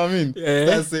know what I mean? Yeah.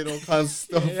 That's saying all kinds of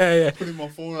stuff. Yeah. Putting my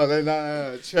phone out like,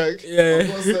 nah, check. Yeah. I've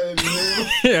got something, you know?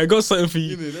 Yeah, I got something for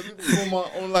You you. know, let me put my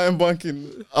online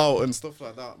banking out and stuff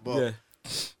like that.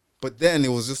 But then it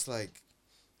was just like,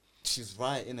 she's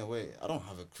right in a way. I don't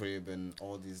have a crib and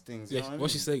all these things. You know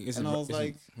What she's saying isn't, and I was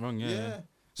like, wrong. Yeah.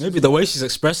 She's Maybe the way she's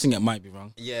expressing it might be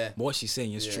wrong. Yeah. But what she's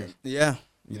saying is true. Yeah.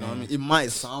 You know what I mean? It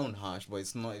might sound harsh, but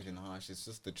it's not even harsh. It's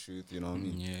just the truth. You know what I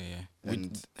mean? Yeah.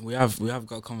 And we have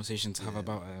got a conversation to have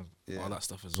about all that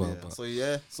stuff as well.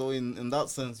 yeah. But So in that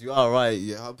sense, you are right.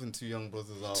 You happen two young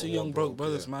brothers out. two young broke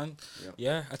brothers, yeah. man. Yeah.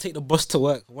 Yeah, I take the bus to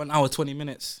work 1 hour 20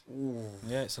 minutes. Ooh.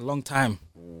 Yeah, it's a long time.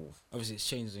 Ooh. Obviously, it's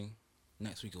changing.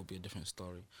 Next week it'll be a different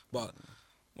story. But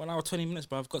 1 hour 20 minutes,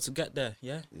 bro. I've got to get there.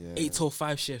 Yeah, Yeah. 8 till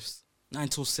 5 shifts, 9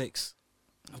 till 6.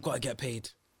 I've got to get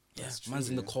paid. Yeah, That's true, man's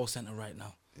in the yeah. call center right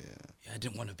now. Yeah. Yeah, I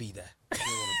didn't want to be there.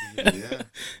 Yeah.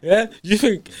 Yeah, do you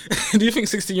think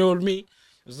 16-year-old me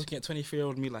was looking at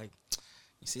 23-year-old me like,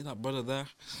 you see that brother there?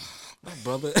 That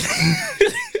brother,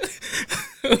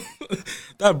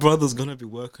 that brother's gonna be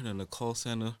working in a call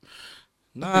center.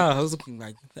 Nah, I was looking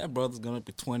like that brother's gonna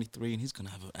be 23 and he's gonna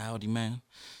have an Audi, man.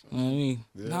 You know what I mean?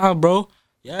 Yeah. Nah, bro.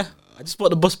 Yeah, I just bought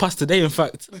the bus pass today. In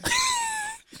fact,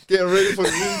 Getting ready for the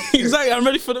week. exactly. I'm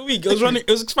ready for the week. It was running.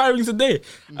 It was expiring today.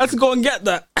 I had to go and get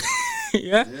that.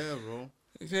 Yeah. Yeah, bro.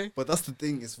 Okay. But that's the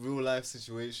thing. It's real life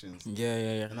situations. Yeah.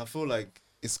 And I feel like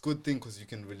it's a good thing because you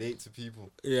can relate to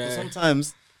people. Yeah. But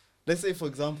sometimes, let's say for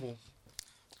example,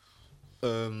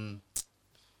 me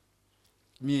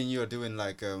and you are doing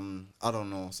like I don't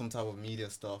know, some type of media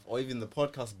stuff, or even the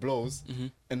podcast blows, Mm-hmm.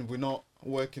 and we're not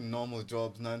working normal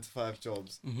jobs, 9-to-5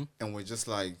 jobs, Mm-hmm. and we're just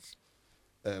like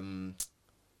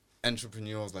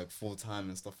entrepreneurs, like full time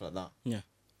and stuff like that. Yeah.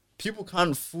 People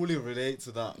can't fully relate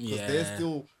to that because Yeah.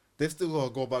 they still gotta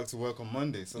go back to work on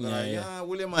Monday. So they're like, Yeah. yeah,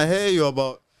 William, I hear you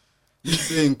about you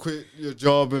saying quit your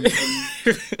job and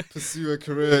pursue a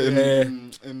career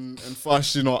in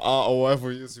fashion or art or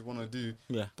whatever it is you want to do.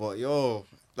 Yeah. But yo,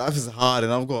 life is hard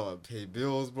and I've got to pay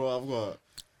bills, bro.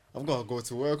 I've got to go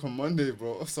to work on Monday,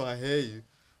 bro. So I hear you.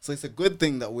 So it's a good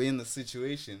thing that we're in the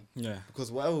situation Yeah.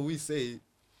 because whatever we say,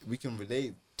 we can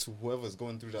relate to whoever's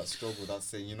going through that struggle. That's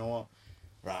saying, you know what,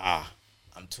 rah,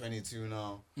 I'm 22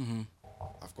 now. Mm-hmm.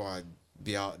 I've got to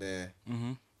be out there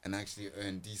Mm-hmm. and actually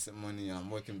earn decent money. And I'm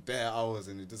working bare hours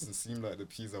and it doesn't seem like the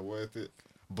peas are worth it.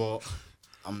 But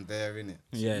I'm there, innit?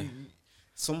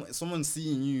 So Yeah. someone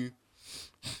seeing you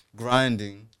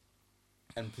grinding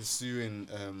and pursuing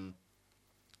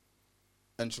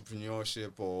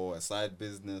entrepreneurship or a side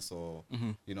business or,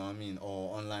 Mm-hmm. you know what I mean,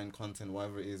 or online content,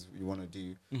 whatever it is you want to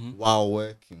do Mm-hmm. while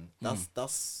working.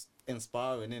 That's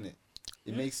inspiring, innit?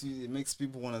 It makes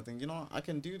people want to think, you know, I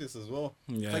can do this as well.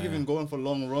 Yeah. It's like even going for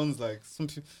long runs. Like some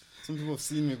people have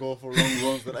seen me go for long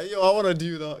runs. They're like, yo, I want to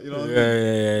do that. You know what I mean?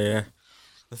 Yeah.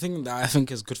 The thing that I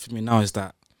think is good for me now is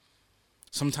that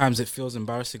sometimes it feels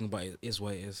embarrassing, but it is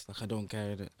what it is. Like, I don't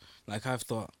care it. Like, I've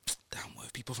thought, damn, what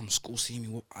if people from school see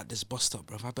me at this bus stop,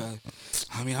 bruv?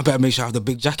 I better make sure I have the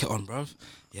big jacket on, bruv.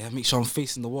 Yeah, make sure I'm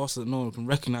facing the wall so that no one can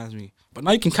recognize me. But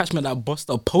now you can catch me at that bus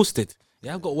stop posted.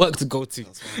 Yeah, I've got work to go to.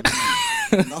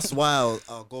 That's why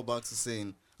I'll go back to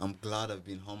saying I'm glad I've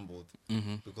been humbled.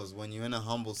 Mm-hmm. Because when you're in a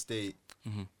humble state,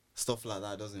 Mm-hmm. stuff like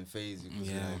that doesn't faze you. 'Cause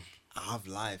you're Yeah. like, I have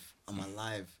life. I'm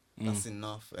alive. That's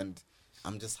enough. And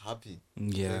I'm just happy. So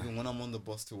Yeah. even when I'm on the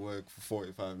bus to work for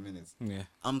 45 minutes, Yeah.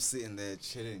 I'm sitting there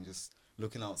chilling, just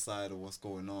looking outside of what's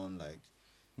going on. Like,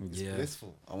 it's Yeah.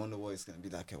 blissful. I wonder what it's going to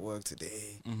be like at work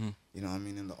today. Mm-hmm. You know what I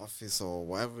mean? In the office or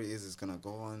whatever it is, it's going to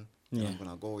go on. And Yeah. I'm going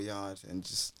to go yard and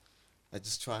I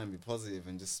just try and be positive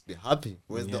and just be happy.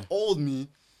 Whereas Yeah. the old me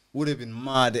would have been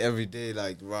mad every day,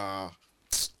 like, rah,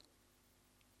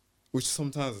 which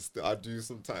sometimes I do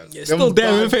sometimes. Yeah, it's Them still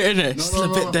there bad- with it, innit? No, Still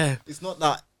no, a bit no. there. It's not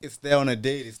that it's there on a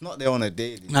daily. It's not there on a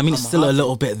daily. I mean, it's I'm still a happy.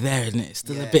 little bit there, isn't it? It's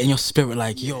still a Yeah. bit in your spirit,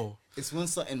 like, Yeah. yo. It's when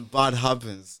something bad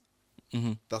happens.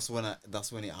 Mhm. That's when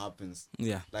it happens.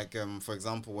 Yeah. Like for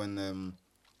example, when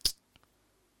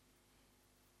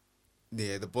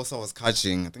the bus I was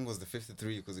catching, I think it was the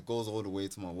 53 because it goes all the way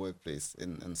to my workplace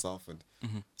in Salford.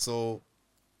 Mhm. So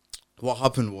what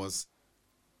happened was,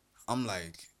 I'm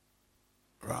like,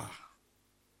 rah.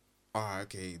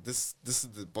 Okay, this is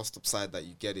the bus stop side that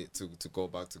you get it to go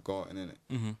back to Garten, innit?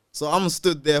 Mhm. So I'm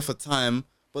stood there for time,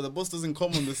 but the bus doesn't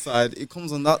come on this side, it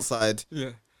comes on that side.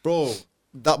 Yeah. Bro,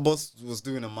 that bus was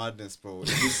doing a madness, bro. It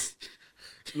was,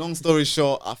 long story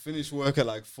short, I finished work at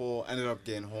like 4, ended up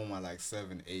getting home at like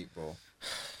 7, 8, bro.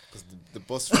 Because the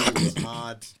bus route was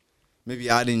mad. Maybe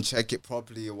I didn't check it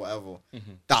properly or whatever.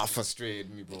 Mm-hmm. That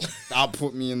frustrated me, bro. That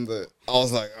put me in the... I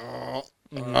was like,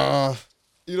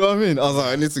 you know what I mean? I was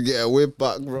like, I need to get a whip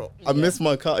back, bro. I miss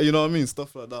my car, you know what I mean?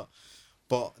 Stuff like that.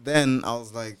 But then I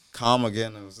was like calm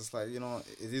again. It was just like, you know,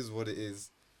 it is what it is.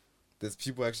 There's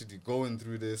people actually going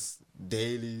through this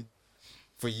daily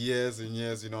for years and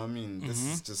years, you know what I mean? This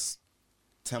is just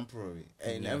temporary.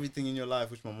 And everything in your life,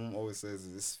 which my mom always says,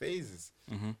 is phases.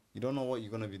 Mhm. You don't know what you're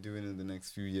going to be doing in the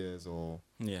next few years or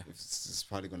Yeah. if it's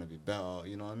probably going to be better,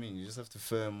 you know what I mean? You just have to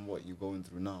firm what you're going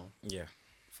through now Yeah.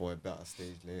 for a better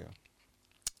stage later.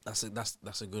 That's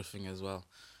a good thing as well.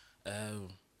 I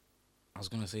was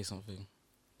gonna say something,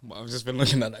 but I've just been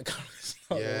looking at that camera. It's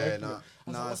not Yeah, working. nah, I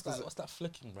was nah, like, it's what's that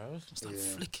flicking, bro? What's that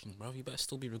Yeah. flicking, bro? You better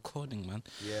still be recording, man.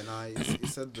 Yeah, nah, it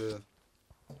said the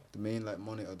main like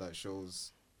monitor that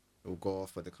shows it will go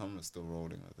off, but the camera's still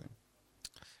rolling, I think.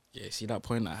 Yeah, see that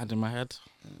point I had in my head?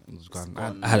 It was It's gone.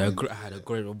 gone I had now, I had a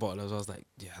great rebuttal. I was like,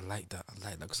 yeah, I like that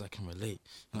because I can relate.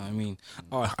 You know what I mean?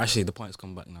 Oh, actually, the point's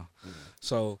come back now.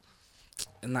 So,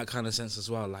 in that kind of sense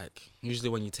as well, like usually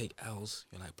when you take L's,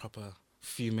 you're like proper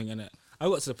fuming in it. I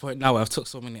got to the point now where I've took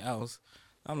so many L's.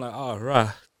 I'm like, oh,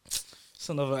 rah, it's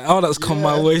another L that's come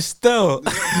my Yeah. way still.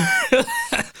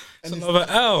 It's another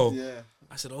L. Yeah.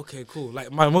 I said, okay, cool.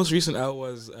 Like my most recent L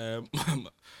was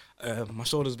my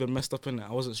shoulder's been messed up in it.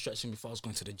 I wasn't stretching before I was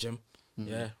going to the gym.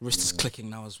 Yeah, wrist is clicking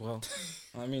now as well.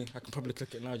 I mean, I can probably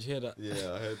click it now. Did you hear that?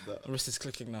 Yeah, I heard that. Wrist is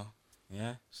clicking now.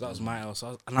 Yeah, so that was my L.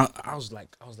 So I was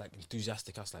like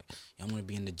enthusiastic. I was like, yeah, I'm gonna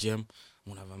be in the gym.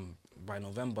 I'm gonna have by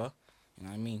November. You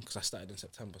know what I mean? Because I started in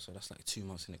September, so that's like 2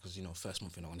 months in it. Because you know, first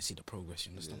month you're not gonna see the progress.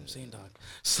 You understand what I'm saying, dog?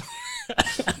 So,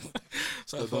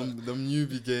 so I So thought, them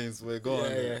newbie games were gone.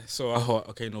 yeah. So I thought,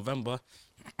 okay, November,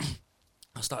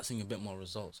 I'll start seeing a bit more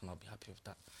results, and I'll be happy with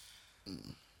that.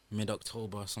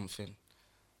 Mid-October or something.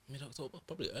 Mid-October,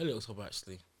 probably early October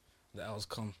actually. The L's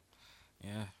come.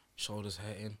 Yeah, shoulders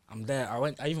hurting. I'm there.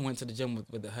 I even went to the gym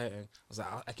with the hurting. I was like,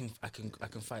 I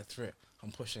can fight through it.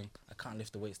 I'm pushing. I can't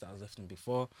lift the weights that I was lifting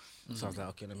before. So I was like,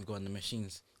 okay, let me go on the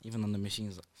machines. Even on the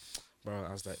machines, bro,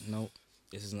 I was like, nope,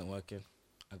 this isn't working.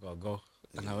 I gotta go.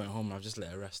 And I went home and I've just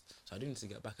let it rest. So I do need to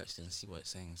get back actually and see what it's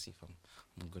saying and see if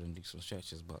I'm good and do some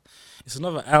stretches. But it's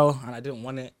another L and I didn't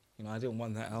want it. You know, I didn't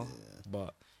want that L.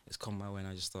 But it's come my way and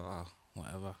I just thought,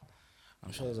 whatever.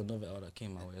 I'm sure there's another L that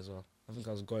came my way as well. I think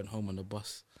I was going home on the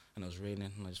bus and it was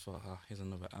raining and I just thought, here's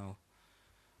another L.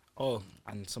 Oh,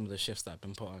 and some of the shifts that I've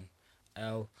been put on.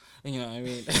 L. You know what I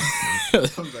mean?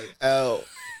 I'm like L.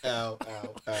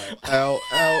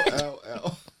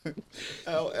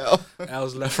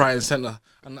 L's left, right, and centre,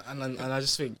 and I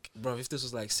just think, bro, if this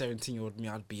was like 17-year-old me,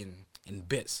 I'd be in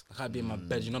bits. Like I'd be in my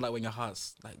bed. You know, like when your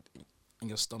heart's like in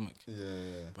your stomach. Yeah.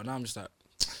 But now I'm just like,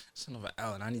 it's another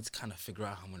L, and I need to kind of figure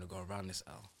out how I'm gonna go around this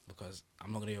L because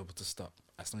I'm not gonna be able to stop.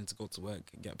 I still need to go to work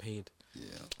and get paid. Yeah.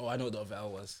 Oh, I know what the other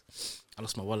L was. I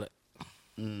lost my wallet.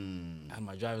 I had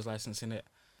my driver's license in it.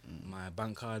 My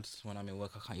bank card. When I'm in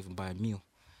work, I can't even buy a meal.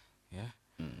 Yeah.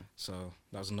 So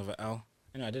that was another L.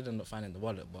 You know, I did end up finding the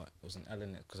wallet, but it was an L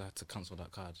in it because I had to cancel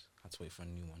that card. I had to wait for a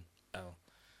new one. L.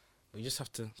 But you just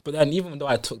have to. But then, even though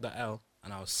I took that L,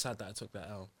 and I was sad that I took that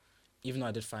L, even though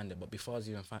I did find it, but before I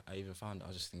even found it, I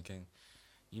was just thinking,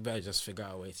 you better just figure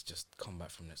out a way to just come back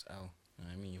from this L. You know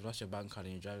what I mean? You've lost your bank card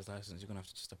and your driver's license. You're gonna have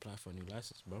to just apply for a new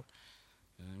license, bro.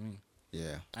 You know what I mean?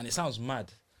 Yeah. And it sounds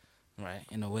mad, right?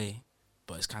 In a way,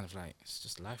 but it's kind of like it's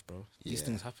just life, bro. These Yeah.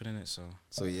 things happen in it, so.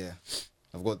 So yeah,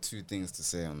 I've got 2 things to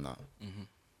say on that. Mhm.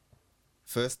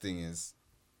 First thing is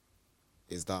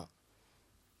that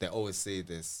they always say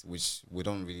this, which we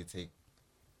don't really take.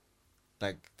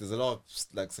 Like, there's a lot of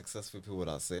like successful people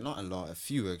that say, not a lot, a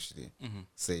few actually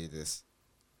say this.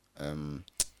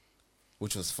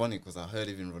 Which was funny because I heard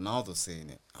even Ronaldo saying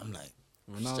it. I'm like,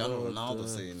 Cristiano Ronaldo the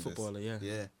saying footballer, this.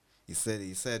 yeah. Yeah. He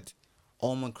said,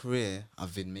 all my career,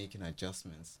 I've been making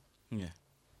adjustments. Yeah.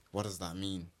 What does that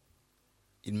mean?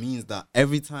 It means that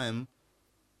every time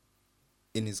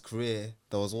in his career,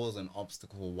 there was always an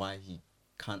obstacle why he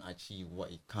can't achieve what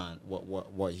he can't,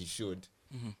 what he should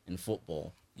in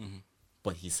football.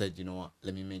 But he said, you know what,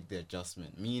 let me make the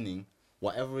adjustment. Meaning,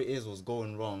 whatever it is was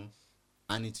going wrong,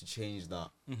 I need to change that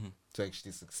to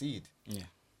actually succeed. Yeah.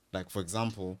 Like, for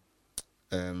example,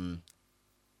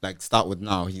 like start with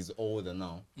now, he's older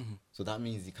now. So that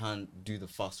means he can't do the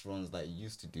fast runs that he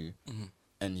used to do.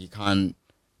 And he can't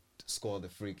score the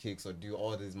free kicks or do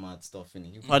all this mad stuff in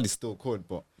it. He probably still could,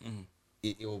 but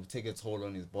it will take a toll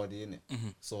on his body, innit?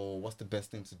 So what's the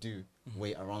best thing to do?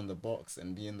 Wait around the box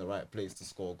and be in the right place to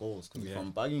score goals. Because if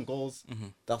I'm bagging goals,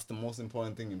 that's the most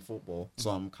important thing in football. So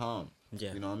I'm calm.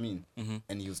 Yeah. You know what I mean?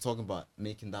 And he was talking about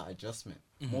making that adjustment.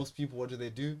 Most people, what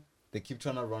do? They keep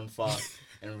trying to run fast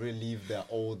and relieve their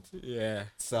old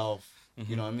self.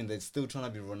 You know what I mean? They're still trying to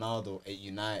be Ronaldo at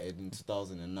United in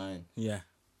 2009. Yeah.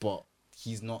 But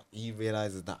he's not. He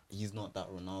realizes that he's not that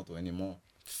Ronaldo anymore.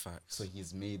 Facts. So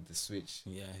he's made the switch.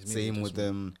 Yeah. Same with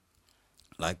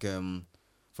like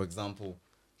for example,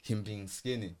 him being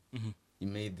skinny. He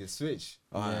made the switch.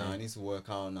 I need to work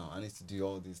out now. I need to do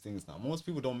all these things now. Most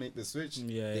people don't make the switch.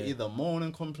 They either moan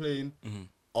and complain,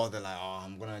 or they're like, oh,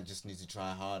 I'm gonna just need to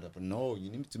try harder. But no,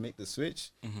 you need to make the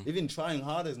switch. Even trying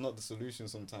harder is not the solution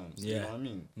sometimes. You know what I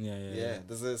mean? Yeah.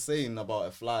 There's a saying about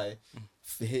a fly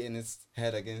hitting its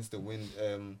head against the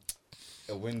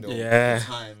a window at the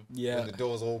time. When the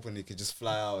door's open, it could just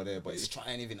fly out of there. But it's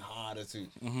trying even harder to.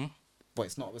 But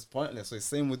it's not. It's pointless. So it's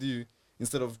same with you.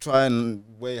 Instead of trying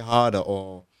way harder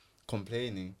or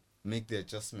complaining, make the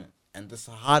adjustment. And that's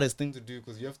the hardest thing to do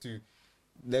because you have to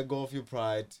let go of your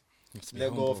pride.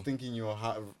 Let go of thinking you're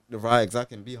right,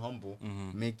 exactly, and be humble.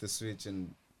 Make the switch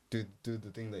and do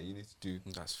the thing that you need to do.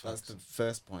 That's the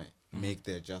first point. Make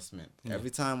the adjustment. Every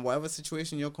time, whatever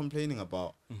situation you're complaining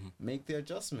about, make the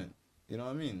adjustment. You know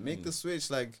what I mean? Make the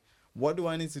switch. Like, what do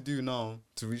I need to do now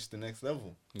to reach the next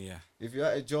level? Yeah. If you're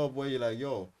at a job where you're like,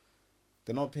 yo,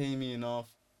 they're not paying me enough,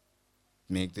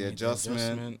 make the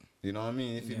adjustment. You know what I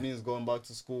mean? If it means going back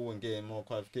to school and getting more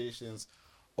qualifications,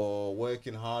 or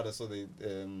working harder, so they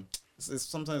it's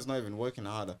sometimes not even working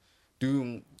harder,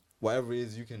 doing whatever it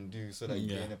is you can do so that you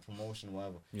gain a promotion,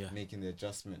 whatever. Making the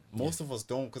adjustment. Most of us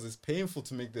don't because it's painful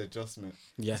to make the adjustment.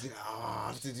 It's like, I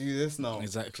have to do this now.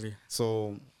 Exactly.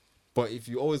 So, but if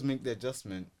you always make the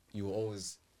adjustment, you will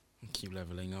always keep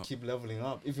leveling up.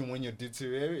 Even when you're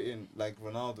deteriorating, like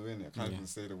Ronaldo, innit? I can't even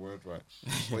say the word right.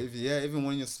 But even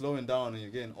when you're slowing down and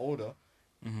you're getting older,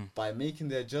 by making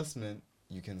the adjustment,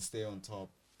 you can stay on top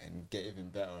and get even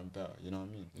better and better. You know what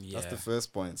I mean? That's the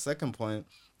first point. Second point,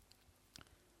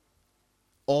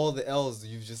 all the L's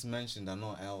you've just mentioned are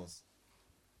not L's.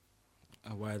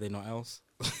 Why are they not L's?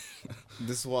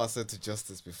 This is what I said to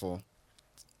Justice before.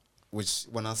 Which,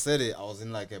 when I said it, I was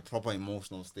in like a proper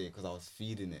emotional state because I was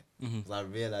feeding it. Because I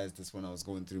realized this when I was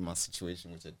going through my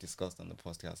situation, which I discussed on the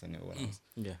podcast anyway,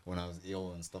 when I was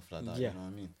ill and stuff like that. You know what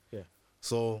I mean?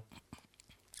 So,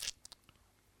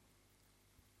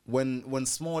 when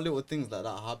small little things like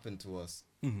that happen to us,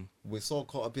 we're so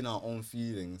caught up in our own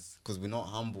feelings because we're not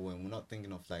humble and we're not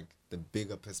thinking of like the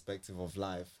bigger perspective of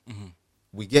life.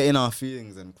 We get in our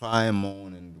feelings and cry and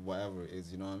moan and whatever it is,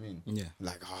 you know what I mean?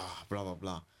 Like, blah, blah,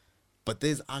 blah. But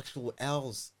there's actual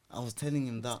L's. I was telling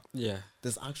him that.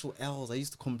 There's actual L's. I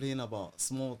used to complain about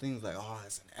small things like,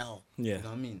 it's an L. You know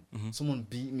what I mean? Someone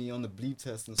beat me on the bleep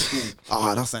test in school.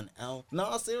 That's an L.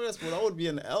 Nah, serious, bro. That would be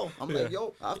an L. I'm like,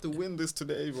 yo, I have to win this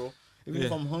today, bro. Even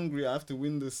if I'm hungry, I have to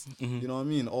win this. You know what I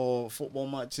mean? Or football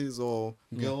matches or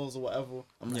girls or whatever.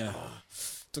 I'm like,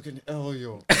 took an L,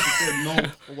 yo. No,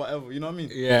 or whatever. You know what I mean?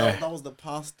 That was the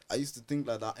past. I used to think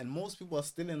like that. And most people are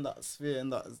still in that sphere,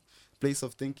 in that place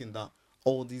of thinking that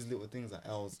all these little things are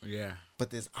L's. But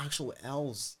there's actual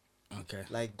L's.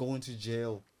 Like going to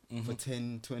jail for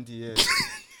 10, 20 years.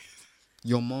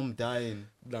 Your mom dying.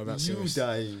 No, that's you serious.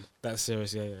 dying. That's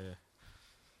serious, yeah.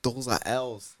 Those are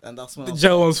L's. And that's when the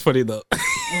jail one's funny though. I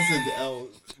the L,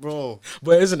 bro.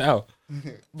 But it is an L.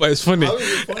 But it's funny. How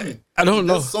is it funny? I don't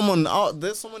know.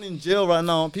 There's someone in jail right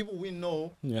now. People we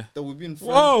know that we've been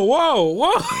friends.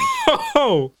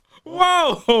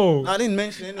 Whoa. I didn't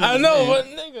mention anything. I know, but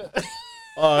nigga.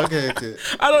 Oh, okay.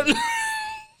 I don't know.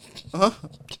 Huh?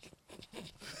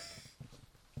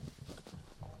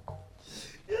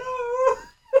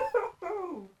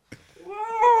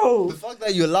 Wow. The fact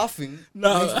that you're laughing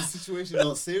makes the situation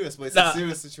not serious, but it's a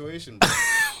serious situation. Bro.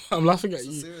 I'm laughing at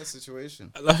you. It's a serious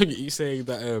situation. I'm laughing at you saying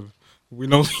that we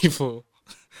know people.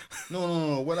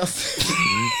 No. When I say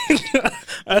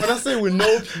we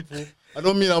know people, I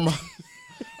don't mean I'm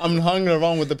I'm hanging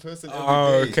around with the person every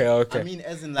Oh, day. okay. I mean,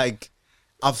 as in like,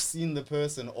 I've seen the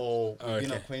person or we've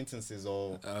been Okay. acquaintances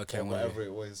or, Okay, or I'm with whatever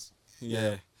it was.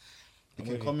 Yeah. You I'm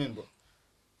can with come in, bro.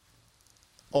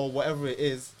 Or whatever it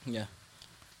is. Yeah.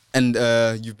 And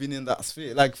you've been in that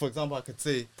sphere. Like, for example, I could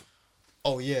say,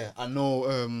 oh yeah, I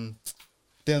know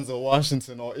Denzel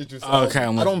Washington or Idris Elba. Okay,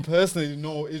 I don't personally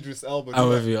know Idris Elba. I'm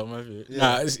do I? with you. Yeah.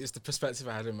 Nah, it's the perspective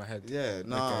I had in my head. Yeah,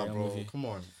 nah, Okay, I'm bro. with you. Come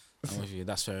on. I'm with you.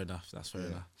 That's fair enough. Yeah.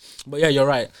 But yeah, you're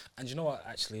right. And you know what?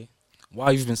 Actually,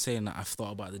 while you've been saying that, I've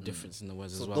thought about the difference in the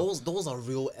words So as well. those are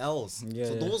real L's. Yeah,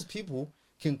 So yeah. those people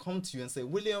can come to you and say,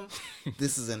 William,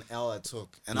 this is an L I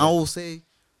took. And I will say,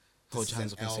 Hold this your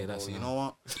hands is up and an say L, that's bro. You an know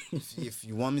what? if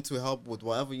you want me to help with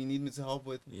whatever you need me to help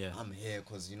with, Yeah. I'm here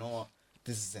because you know what?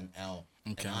 This is an L.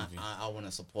 Okay, and I'm with you. I want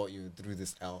to support you through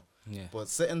this L. Yeah. But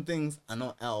certain things are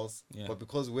not L's. Yeah. But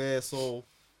because we're so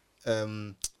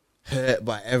hurt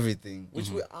by everything, which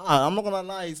we are, I'm not gonna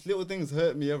lie, it's little things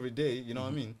hurt me every day. You know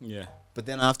what I mean? Yeah. But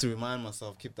then I have to remind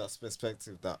myself, keep that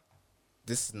perspective that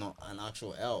this is not an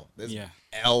actual L. There's Yeah.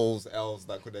 L's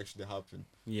that could actually happen.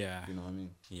 Yeah. You know what I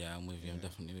mean? Yeah, I'm with you. I'm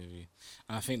definitely with you.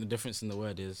 And I think the difference in the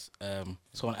word is,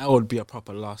 so an L would be a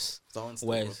proper loss. Someone's still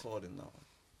Whereas- recording now.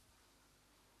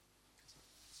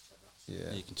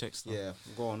 Yeah. You can check stuff. Yeah.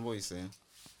 Go on. What are you saying?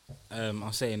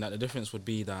 I'm saying that the difference would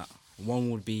be that one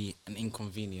would be an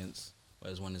inconvenience,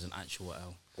 whereas one is an actual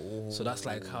L. So that's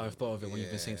like how I've thought of it when you've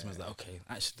been saying to me. I was like, okay,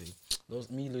 actually,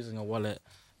 me losing a wallet,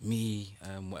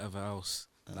 whatever else,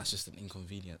 that's just an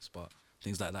inconvenience. But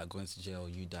things like that, going to jail,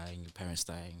 you dying, your parents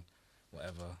dying,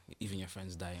 whatever, even your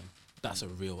friends dying, that's a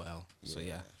real L. So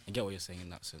yeah, I get what you're saying in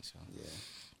that sense. Yeah.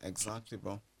 Yeah. Exactly,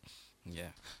 bro. Yeah.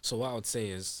 So what I would say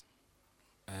is,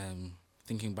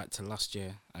 thinking back to last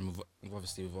year, and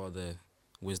obviously with all the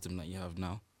wisdom that you have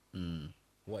now,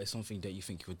 what is something that you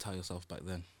think you would tell yourself back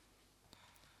then?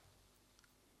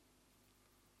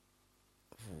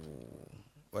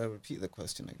 Well, repeat the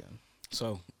question again.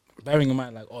 So, bearing in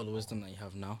mind like all the wisdom that you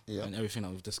have now, Yeah. and everything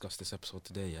that we've discussed this episode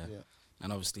today, Yeah.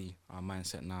 and obviously our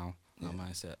mindset now, our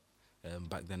mindset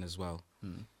back then as well.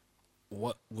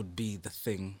 What would be the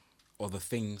thing or the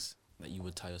things that you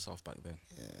would tell yourself back then?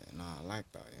 Yeah, nah, I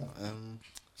like that. You know,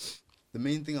 the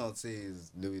main thing I would say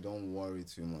is, Louis, don't worry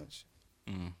too much.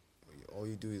 All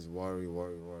you do is worry.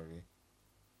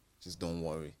 Just don't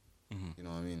worry. You know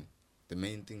what I mean? The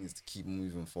main thing is to keep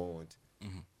moving forward.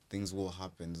 Things will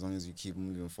happen as long as you keep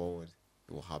moving forward.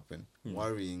 It will happen.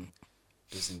 Worrying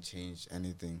doesn't change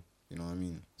anything. You know what I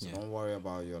mean? So don't worry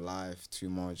about your life too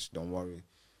much. Don't worry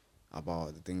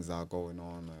about the things that are going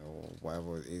on or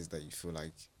whatever it is that you feel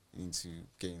like you need to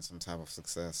gain some type of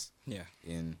success Yeah.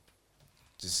 in.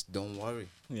 Just don't worry.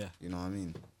 Yeah. You know what I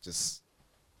mean? Just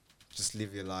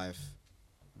live your life,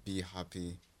 be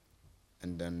happy,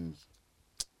 and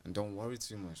don't worry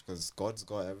too much because God's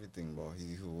got everything, bro.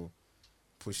 He will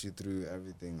push you through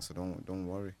everything. So don't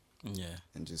worry Yeah.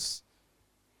 and just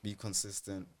be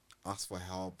consistent. Ask for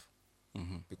help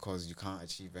because you can't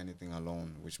achieve anything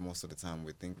alone, which most of the time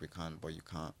we think we can, but you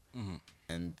can't.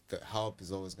 And the help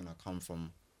is always gonna come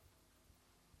from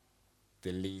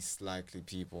the least likely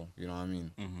people, you know what I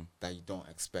mean, that you don't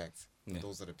expect. Yeah.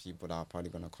 Those are the people that are probably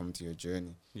going to come to your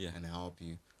journey Yeah. and help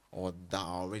you, or that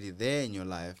are already there in your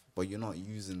life, but you're not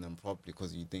using them properly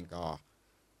because you think,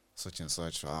 such and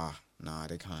such, nah,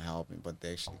 they can't help me, but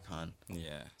they actually can.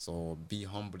 Yeah. So be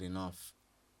humble enough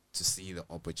to see the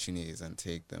opportunities and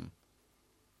take them,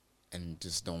 and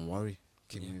just don't worry.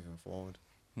 Keep moving forward.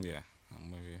 Yeah.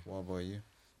 I'm with you. What about you?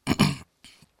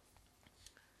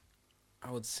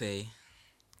 I would say,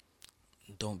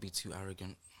 don't be too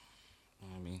arrogant. You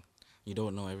know what I mean? You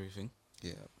don't know everything.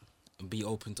 Yeah. Be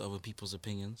open to other people's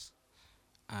opinions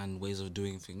and ways of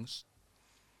doing things.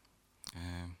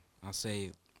 I'll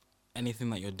say anything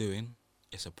that you're doing,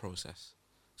 it's a process.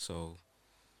 So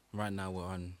right now we're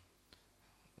on,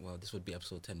 well, this would be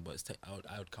episode 10, but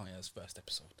I would count it as first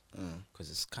episode because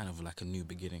it's kind of like a new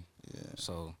beginning. Yeah.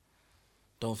 So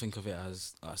don't think of it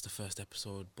as, it's the first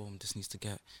episode, boom, this needs to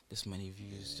get this many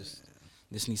views. Just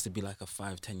this needs to be like a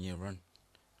 5-10 year run,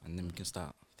 and then we can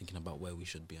start thinking about where we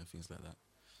should be and things like that.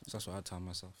 So that's what I tell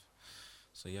myself.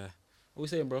 So yeah, what we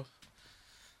saying, bro?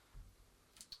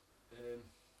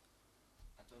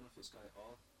 I don't know if it's got it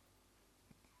all.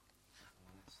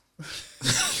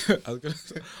 I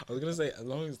was gonna say, as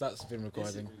long as that's been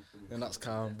recording, then that's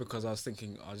calm, because I was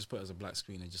thinking I'll just put it as a black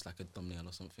screen and just like a thumbnail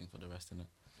or something for the rest of it.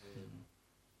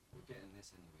 We're getting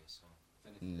this anyway, so if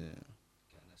anything, Yeah.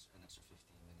 getting this an extra 15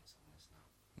 minutes on this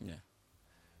now. Yeah.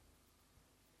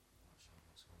 Not sure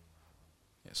what's going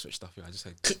on. Yeah, switched off. Yeah, I just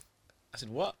said, I said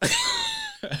what?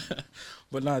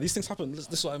 But nah, these things happen. This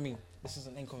is what I mean. This is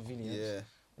an inconvenience. Yeah.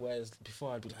 Whereas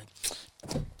before I'd be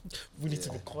like, we need to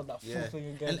Yeah. record that full Yeah. thing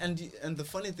again. And the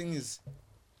funny thing is,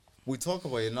 we talk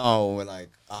about it now. We're like,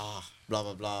 blah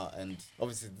blah blah, and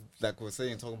obviously, like we're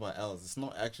saying, talking about L's. It's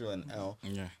not actually an L.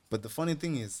 Yeah. But the funny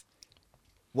thing is,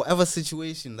 whatever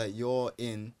situation that you're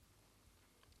in,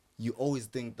 you always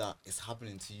think that it's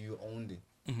happening to you only.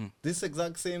 Mm-hmm. This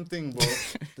exact same thing, bro.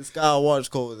 This guy I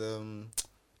watched called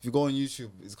if you go on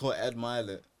YouTube, it's called Ed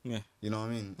Milet. Yeah. You know what I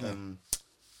mean? Yeah.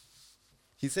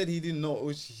 He said he didn't know.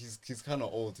 He's kind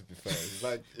of old, to be fair. He's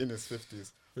like in his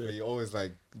 50s. Yeah. But he always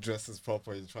like dresses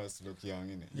proper. He tries to look young,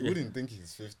 innit? You Yeah. wouldn't think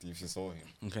he's 50 if you saw him.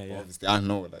 Okay. But Yeah. obviously, I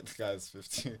know like the guy's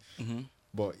 50. Mm-hmm.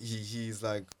 But he's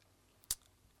like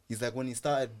when he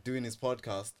started doing his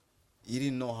podcast, he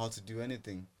didn't know how to do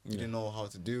anything. He Yeah. didn't know how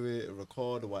to do it,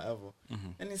 record or whatever. Mm-hmm.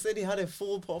 And he said he had a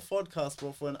full podcast,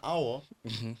 bro, for an hour,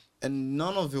 Mm-hmm. and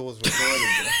none of it was recorded.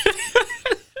 Bro.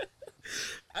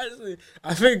 Actually,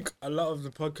 I think a lot of the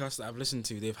podcasts that I've listened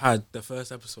to, they've had the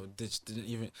first episode. They just didn't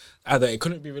even either it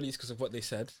couldn't be released because of what they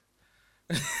said,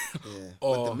 Yeah.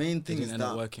 or But the main they thing didn't is end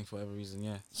up that working for whatever reason.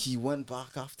 Yeah. he went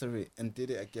back after it and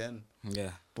did it again.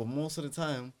 Yeah. But most of the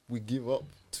time, we give up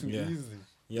too Yeah. easily.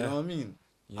 Yeah. You know what I mean?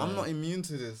 Yeah. I'm not immune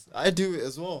to this. I do it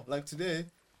as well. Like today,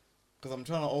 because I'm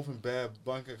trying to open bare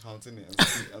bank accounts in it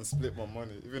and split my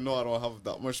money, even though I don't have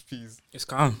that much peas. It's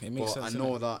calm. It makes But sense. I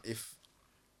know innit? that if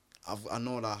I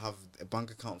know that I have a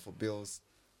bank account for bills,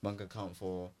 bank account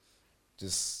for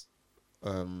just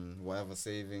whatever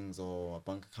savings, or a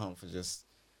bank account for just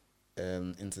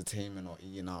entertainment or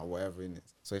eating out or whatever in it.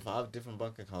 So if I have different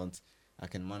bank accounts, I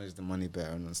can manage the money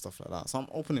better and stuff like that. So I'm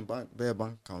opening bare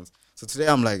bank accounts. So today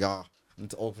I'm like, I need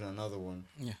to open another one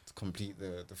Yeah. to complete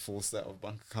the full set of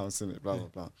bank accounts in it, blah, blah,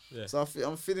 blah. Yeah. So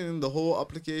I'm filling in the whole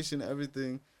application,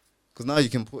 everything. Because now you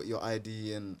can put your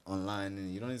ID in online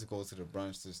and you don't need to go to the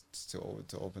branch to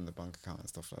open the bank account and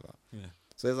stuff like that. Yeah.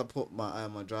 So as I put my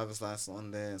driver's license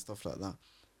on there and stuff like that,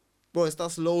 bro, it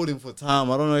starts loading for time.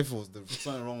 I don't know if it was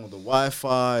something wrong with the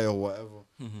Wi-Fi or whatever.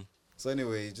 Mm-hmm. So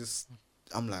anyway,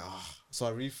 I'm like, So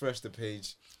I refreshed the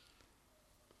page,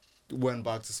 went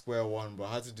back to square one, but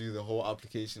I had to do the whole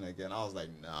application again. I was like,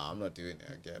 nah, I'm not doing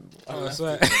it again. Bro. Oh, I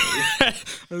swear.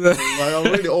 Like, I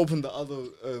already opened the other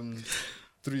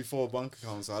 3-4 bank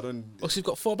accounts, so I don't. Oh, so you've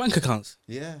got 4 bank accounts.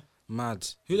 Yeah. Mad.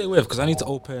 Who they with? Because I need to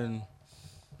open.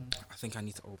 I think I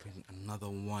need to open another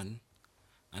one,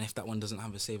 and if that one doesn't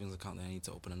have a savings account, then I need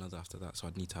to open another after that. So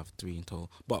I'd need to have 3 in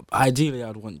total. But ideally,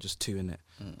 I'd want just 2 in it.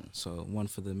 So one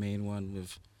for the main one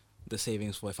with the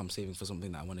savings for if I'm saving for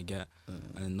something that I want to get,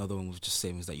 and another one with just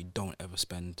savings that you don't ever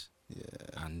spend, Yeah.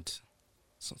 and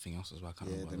something else as well. I can't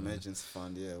Yeah, remember the what it was. emergency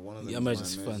fund. Yeah, one of them. The is my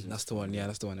emergency fund. That's the one. Yeah, yeah.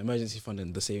 that's the one. Emergency fund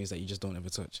and the savings that you just don't ever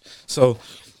touch. So,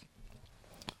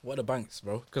 what are the banks,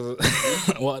 bro? Because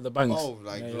what are the banks? Oh,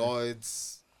 like Yeah,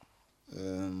 Lloyd's,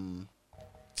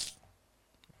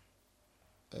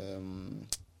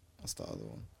 what's the other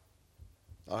one?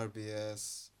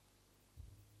 RBS,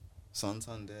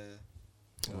 Santander.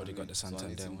 I've already got the So I need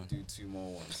Santander to one. do 2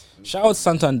 more ones. Shout out to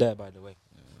Santander, by the way.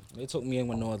 They took me in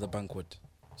when no other bank would.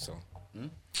 So, Hmm?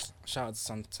 shout out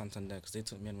to Santander because they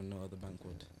took me in when no other bank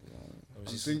would. I'm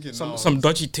Obviously, thinking some now, some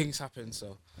dodgy things happen.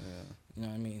 So, Yeah. you know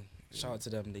what I mean. Shout out to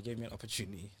them. They gave me an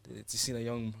opportunity to see a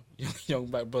young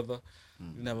black brother.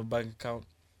 Didn't have a bank account.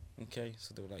 Okay,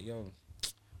 so they were like, "Yo,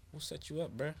 we'll set you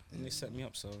up, bruh." And they set me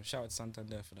up. So shout out to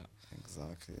Santander for that.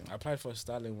 Exactly. I applied for a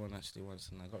styling one actually once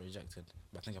and I got rejected.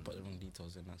 But I think I put the wrong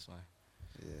details in. That's why.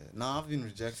 Yeah. Now I've been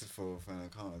rejected for an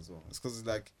account as well. It's because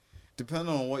like,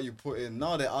 depending on what you put in,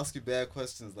 now they ask you bad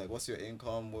questions like, "What's your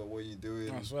income? What are you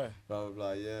doing?" I swear, Blah blah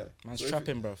blah. Yeah. man's So if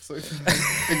trapping, bruv. So if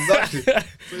exactly.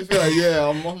 So if you're like, yeah,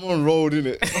 I'm on road in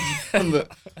it on the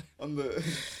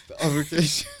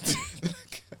application.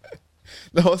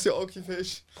 Now what's your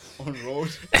occupation? On road.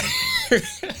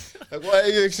 Like what are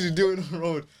you actually doing on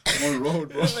road? I'm on road,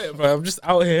 bro. Wait, bro, I'm just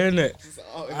out here, innit? Just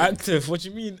out here. Active. What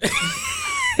you mean?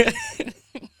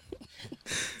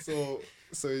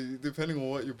 So depending on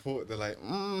what you put, they're like,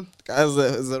 guys,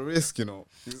 there's a risk, you know.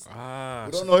 We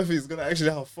don't know if he's gonna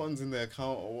actually have funds in the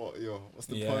account or what. What's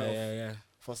the point of yeah.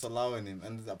 for us allowing him?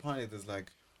 And apparently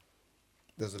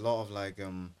there's a lot of like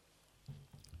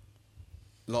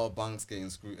lot of banks getting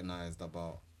scrutinized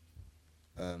about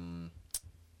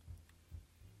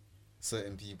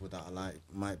certain people that are like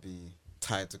might be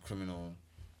tied to criminal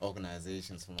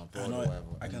organizations from abroad or whatever.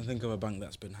 I can think of a bank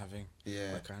that's been having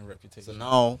Yeah. that kind of reputation. So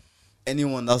now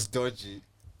anyone that's dodgy,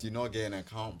 do not get an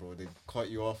account, bro. They cut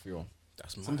you off, yo.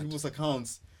 That's Some mad. people's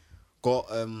accounts got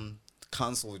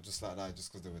cancelled just like that,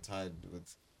 just because they were tied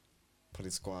with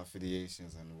political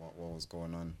affiliations and what was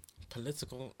going on.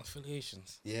 Political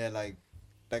affiliations. Yeah, like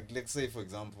let's say for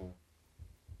example,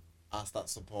 I start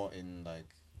supporting like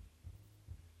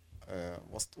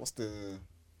what's that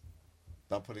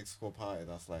political party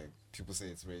that's like people say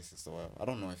it's racist or whatever. I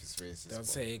don't know if it's racist. They'll but-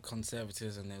 say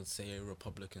conservatives and they'll say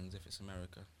Republicans if it's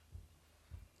America.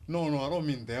 No, I don't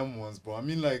mean them ones, bro. I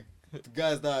mean like the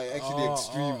guys that are actually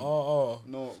extreme. Oh.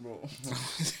 No, bro.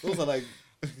 Those are like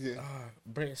yeah.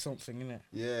 British something, innit?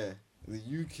 Yeah, the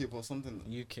UKIP or something.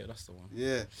 UK, that's the one.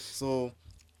 Yeah, so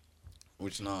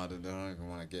which they don't even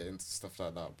want to get into stuff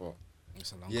like that. But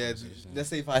It's a long yeah, conversation. let's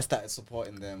say if I started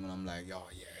supporting them and I'm like, yo,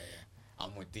 yeah,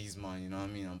 I'm with these man, you know what I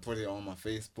mean? I'm putting it on my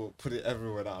Facebook, put it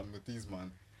everywhere that I'm with these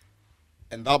man,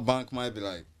 and that bank might be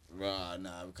like,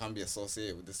 nah, we can't be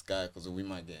associated with this guy because we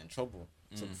might get in trouble.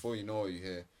 So before you know it, you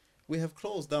hear, we have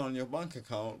closed down your bank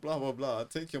account, blah blah blah.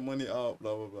 Take your money out,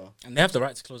 blah blah blah. And they have the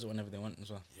right to close it whenever they want as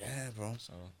well. Yeah, bro.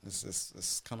 So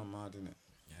It's kind of mad, isn't it?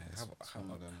 yeah, It's some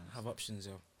of them. have options,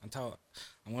 yo. And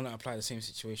I'm gonna apply the same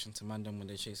situation to man them when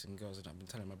they're chasing girls. And I've been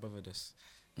telling my brother this.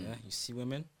 Yeah, you see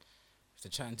women, if they're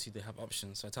chatting to you, they have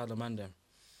options. So I tell the man them,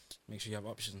 make sure you have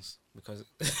options because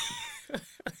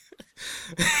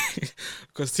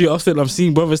because too often I'm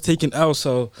seeing brothers taking L.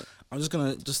 So I'm just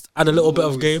gonna add a little bit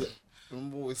of game.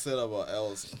 Remember what we said about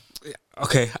L's?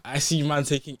 Okay, I see you man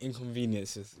taking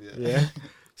inconveniences. Yeah. Yeah.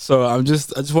 So I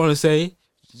just want to say,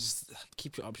 just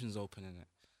keep your options open in it.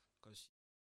 Okay.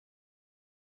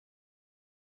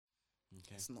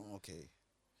 It's not okay.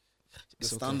 The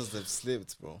It's okay. standards have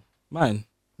slipped, bro. Man,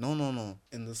 No.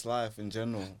 In this life, in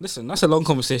general. listen, that's a long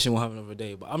conversation we'll have another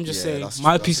day. But I'm just Yeah, saying, that's true.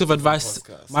 my That's piece a of different advice,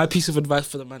 podcast, my yeah. piece of advice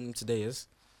for the man today is,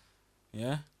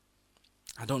 yeah,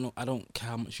 I don't care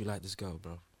how much you like this girl,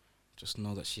 bro. Just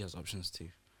know that she has options too.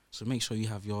 So make sure you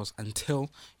have yours until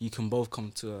you can both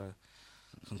come to a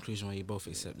conclusion where you both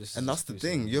accept this. And is that's the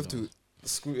exclusive thing. and You have don't. to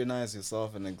scrutinize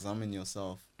yourself and examine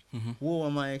yourself. Mhm. Who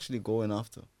am I actually going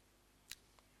after?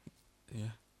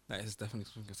 Yeah, that is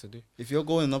definitely something to do. If you're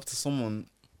going up to someone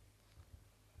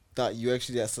that you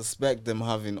actually suspect them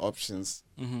having options,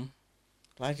 Mm-hmm.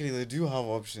 likely they do have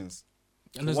options.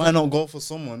 And there's Why not go for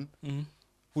someone Mhm.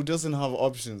 who doesn't have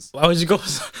options? Why would you go?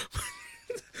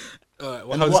 Alright,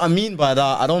 well, And what I mean by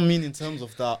that, I don't mean in terms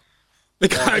of that. they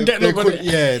can't get they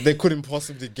nobody. they couldn't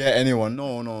possibly get anyone.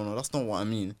 No, that's not what I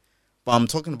mean. But I'm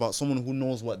talking about someone who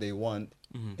knows what they want,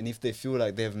 Mhm. and if they feel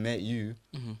like they've met you,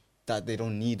 Mhm. that they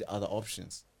don't need other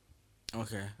options,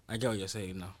 Okay, I get what you're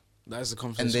saying now. That is the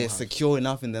conversation. and they're we'll have. secure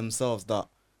enough in themselves that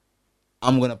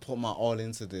I'm gonna put my all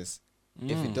into this.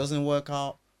 If it Mm. doesn't work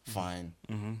out, fine.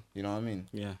 Mhm. You know what I mean?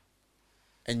 Yeah.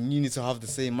 And you need to have the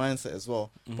same mindset as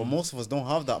well. But Mhm. most of us don't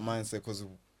have that mindset because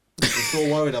we're so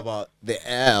worried about the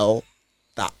L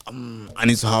that I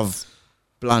need to have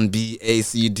plan B, A,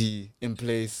 C, D in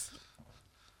place.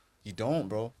 You don't,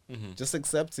 bro. Mhm. Just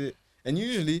accept it. And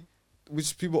usually,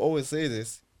 which people always say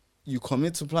this, you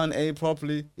commit to plan A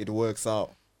properly, it works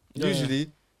out. Yeah.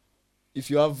 Usually, if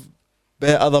you have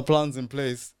bare other plans in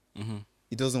place, Mhm.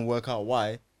 it doesn't work out.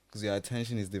 Why? Because your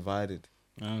attention is divided.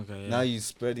 Okay. Yeah. Now you're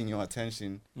spreading your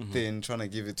attention Mhm. thin, trying to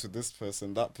give it to this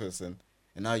person, that person,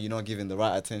 and now you're not giving the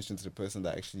right attention to the person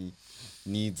that actually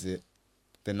needs it.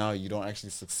 Then now you don't actually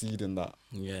succeed in that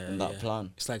yeah. that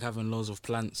plan. It's like having loads of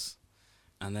plants,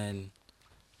 and then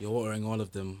you're watering all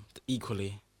of them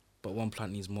equally, but one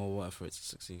plant needs more water for it to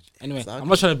succeed. Anyway, I'm Exactly.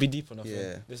 not trying to be deep enough.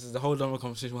 Yeah. This is the whole other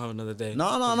conversation we'll have another day.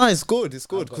 No, it's good. It's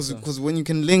good I've got because some. when you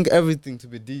can link everything to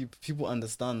be deep, people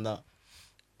understand that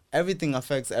everything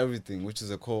affects everything, which is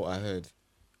a quote I heard,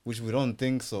 which we don't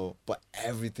think so, but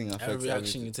everything affects Every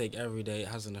action everything. you take every day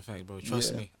has an effect, bro.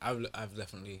 Trust Yeah. me. I've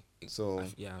definitely. So-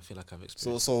 I feel like I've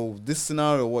experienced. So this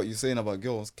scenario, what you're saying about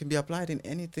girls, can be applied in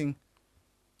anything,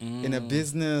 in a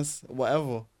business,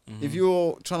 whatever. If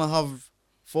you're trying to have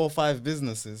 4 or 5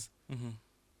 businesses, Mhm.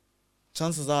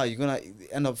 chances are you're gonna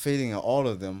end up failing at all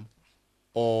of them,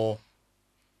 or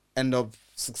end up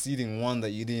succeeding one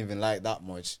that you didn't even like that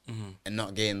much, Mhm. and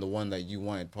not getting the one that you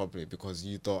wanted properly because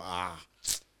you thought,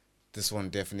 this one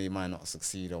definitely might not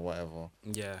succeed or whatever.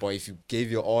 Yeah. But if you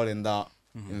gave your all in that,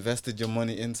 Mhm. invested your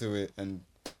money into it, and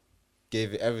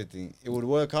gave it everything, it would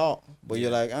work out. But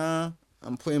you're like,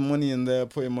 I'm putting money in there,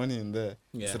 Yeah.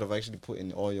 instead of actually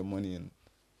putting all your money in.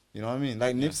 You know what I mean?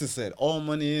 Like Nipsey said, all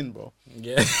money in, bro.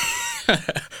 Yeah.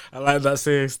 I like that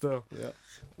saying still. Yeah.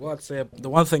 Well, I'd say the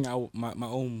one thing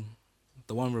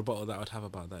the one rebuttal that I would have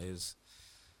about that is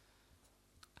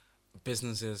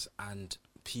businesses and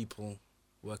people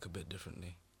work a bit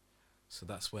differently. So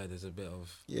that's where there's a bit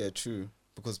of, Yeah, true.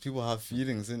 Because people have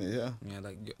feelings in it, yeah.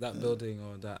 like that building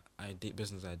or that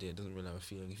business idea doesn't really have a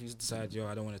feeling. If you decide,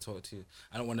 I don't want to talk to you,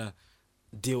 I don't want to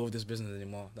deal with this business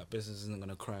anymore, that business isn't going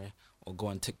to cry or go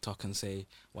on TikTok and say,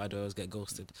 why do I always get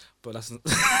ghosted? But that's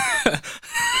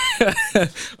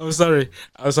I'm sorry.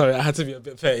 I had to be a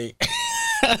bit petty.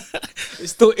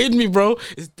 It's still in me, bro.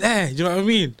 It's there. You know what I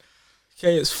mean?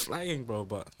 Okay, it's flying, bro.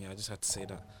 But yeah, I just had to say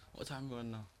that. What time are we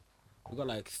on now? We got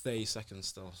like 30 seconds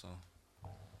still. So,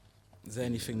 is there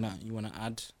anything that you want to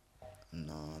add?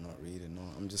 No, not really. No,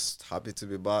 I'm just happy to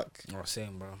be back, Or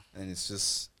same, bro. and it's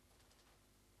just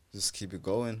keep it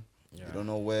going. Yeah. You don't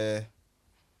know where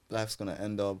life's gonna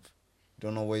end up. You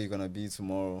don't know where you're gonna be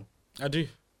tomorrow. I do.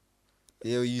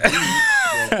 Yeah, you do.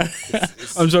 But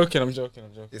it's, I'm joking.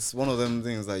 it's one of them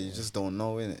things that you just don't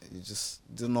know, innit? You just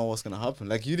don't know what's gonna happen.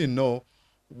 Like, you didn't know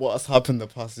what has happened the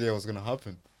past year was gonna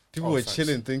happen. People Oh, were facts.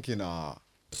 chilling thinking,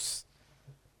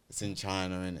 it's in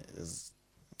China, innit?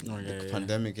 Oh, yeah, The yeah.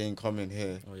 pandemic ain't coming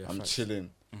here. Oh, yeah, I'm facts. chilling.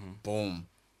 Mm-hmm. Boom.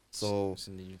 So It's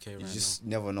in the UK you right just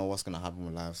never know what's gonna happen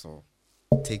with life. So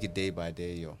take it day by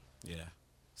day, yo, now. Yeah.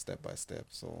 step by step.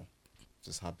 So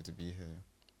just happy to be here.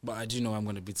 But I do know I'm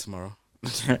going to be tomorrow.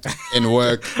 In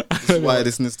work. This is why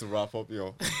this needs to wrap up,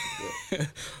 yo.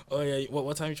 Oh, yeah.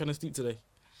 What time are you trying to sleep today?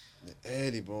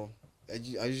 Early, bro.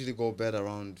 I usually go bed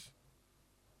around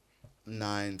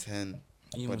 9, 10.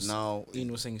 But now,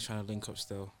 Ian was saying he's trying to link up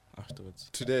still afterwards.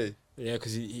 today. Yeah,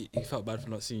 because he felt bad for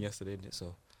not seeing you yesterday, didn't it?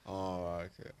 So Oh,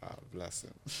 okay. Bless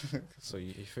him. so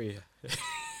you're free.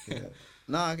 Yeah.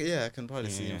 Nah, yeah, I can probably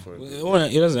see him for a bit.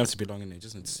 It doesn't have to be long in it.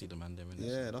 Just need to see the man there. innit?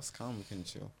 Yeah, that's calm. We can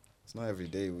chill. It's not every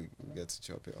day we get to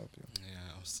chop it up, yo.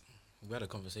 Yeah, we had a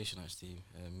conversation actually,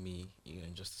 me, you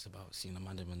and Justice, about seeing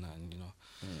Amanda and that, and you know,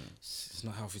 it's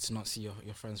not healthy to not see your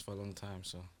friends for a long time.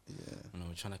 So Yeah. you know,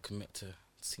 we're trying to commit to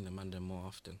seeing Amanda more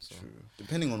often. So True.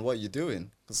 Depending on what you're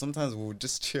doing, because sometimes we'll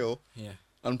just chill yeah,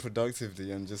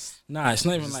 unproductively and just nah, it's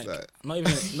not even just like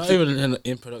not even in an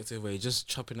improductive way. Just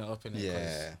chopping it up in it.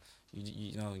 yeah,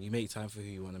 You know, you make time for who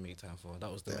you want to make time for.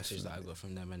 That was the message that I Definitely. got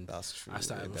from them, and that's true. I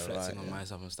started Yeah, they're reflecting right, on yeah.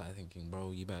 myself and started thinking, bro,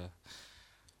 you better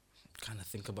kind of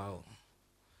think about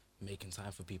making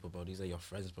time for people, bro. These are your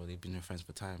friends, bro. They've been your friends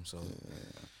for time. So,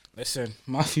 listen,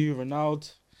 Matthew,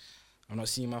 Ronaldo, I'm not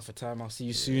seeing you, man, for time. I'll see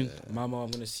you soon. Yeah. Mama,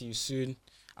 I'm going to see you soon.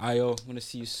 Ayo, I'm going to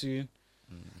see you soon.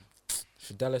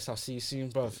 Fidelis, I'll see you soon,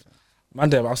 bro.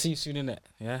 Mandem, I'll see you soon, innit?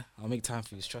 Yeah? I'll make time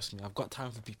for you. Trust me. I've got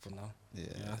time for people now. Yeah.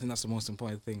 Yeah, I think that's the most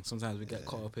important thing. Sometimes we get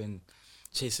caught up in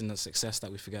chasing the success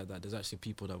that we forget that there's actually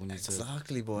people that we need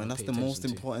Exactly, bro. to And that's pay the most attention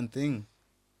to. important thing.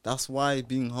 That's why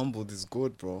being humbled is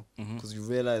good, bro. Mhm. Because you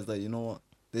realize that, you know what,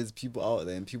 there's people out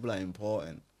there and people are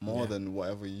important more Yeah. than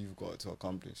whatever you've got to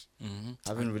accomplish. Mm-hmm.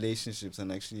 Having relationships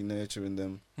and actually nurturing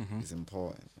them Mm-hmm. is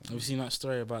important. Have you seen that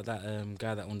story about that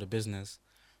guy that owned a business,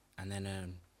 and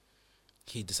then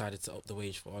he decided to up the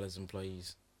wage for all his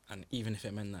employees, and even if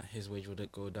it meant that his wage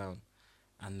would go down,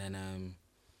 and then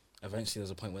eventually there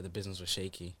was a point where the business was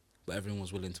shaky, but everyone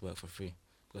was willing to work for free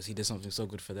because he did something so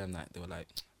good for them that they were like,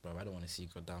 bro, I don't want to see you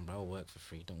go down, bro. I'll work for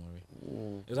free. Don't worry.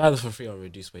 Ooh. It was either for free or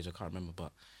reduced wage. I can't remember,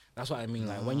 but that's what I mean.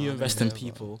 Like when Nah, you I invest didn't in hear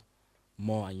that. people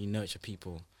more and you nurture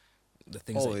people, the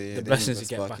things, Oh, that, yeah, the they blessings you invest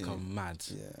get back back in are you. mad.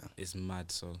 Yeah. It's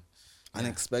mad. So.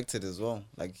 Unexpected as well.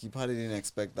 Like, he probably didn't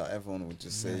expect that everyone would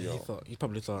just say, yo. He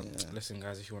probably thought, Yeah. listen,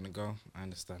 guys, if you want to go, I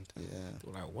understand. Yeah.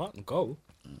 They were like, what? Go?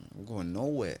 We're going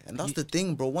nowhere. And that's the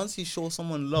thing, bro. Once you show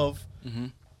someone love, Mm-hmm.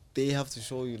 they have to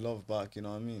show you love back, you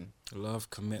know what I mean? Love,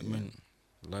 commitment,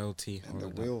 loyalty, And all the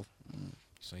of that. will.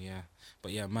 So, yeah.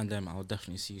 But, yeah, Mandem, I'll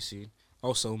definitely see you soon.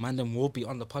 Also, Mandem will be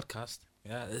on the podcast.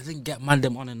 Yeah, they didn't get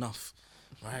Mandem on enough,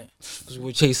 right? Because we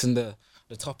were chasing the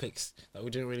topics that we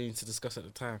didn't really need to discuss at the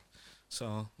time.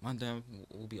 So, Mandem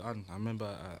will be on. I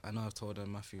remember, I know I've told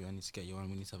Matthew, I need to get you on.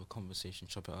 We need to have a conversation,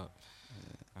 chop it up.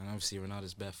 And obviously,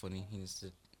 Ronaldo's bare funny. He needs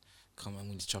to come and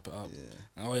we need to chop it up.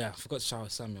 Yeah. Oh, yeah, I forgot to shout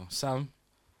out Samuel. Sam,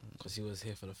 because he was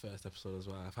here for the first episode as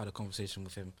well. I've had a conversation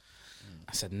with him.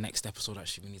 I said next episode,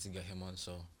 actually, we need to get him on.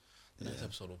 So, the next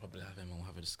episode, we'll probably have him and we'll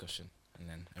have a discussion. And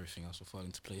then everything else will fall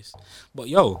into place. But,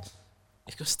 yo,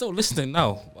 if you're still listening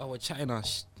now while we're chatting, you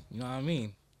know what I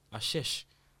mean? Our shish.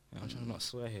 I'm trying to not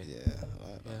swear here. Yeah.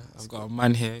 I like that. Yeah, That's I've got a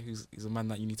man here he's a man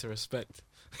that you need to respect.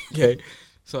 Okay,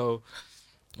 so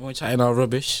when we're chatting our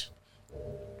rubbish,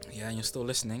 yeah, and you're still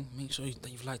listening, make sure that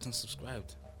you've liked and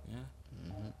subscribed. Yeah,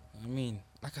 I mean,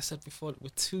 like I said before, we're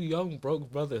two young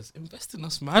broke brothers. Invest in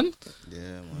us, man. Yeah,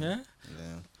 man. Yeah,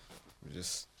 Yeah. We're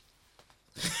just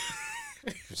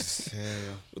here,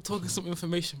 yo. we're talking some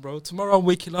information, bro. Tomorrow I'm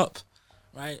waking up,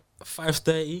 right,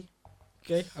 5:30.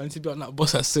 Okay, I need to be on that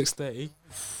bus at 6:30.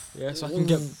 Yeah, so I can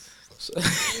get.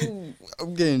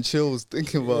 I'm getting chills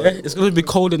thinking about Yeah, it. it's gonna be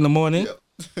cold in the morning. Yep.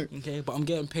 Okay, but I'm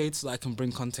getting paid so that I can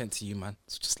bring content to you, man.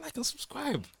 So just like and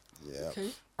subscribe. Yeah. Okay,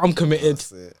 I'm committed.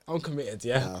 That's it. I'm committed.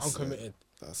 Yeah, That's I'm it. committed.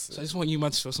 That's So I it. just want you,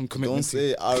 man, to show some commitment. Don't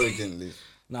say it arrogantly,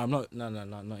 No, I'm not. No,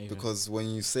 not even. because when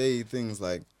you say things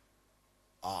like,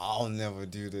 I'll never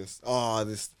do this. Oh,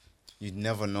 this, you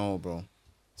never know, bro.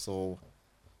 So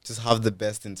just have the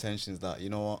best intentions that, you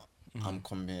know what, I'm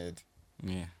committed,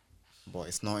 Yeah. but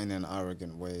it's not in an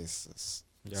arrogant way. It's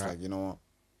Yeah. like, you know what,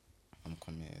 I'm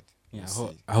committed. Yeah, We'll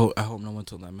see. I hope no one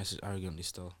took that message arrogantly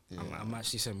still. Yeah. I'm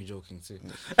actually semi-joking too.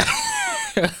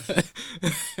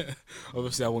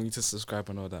 Obviously, I want you to subscribe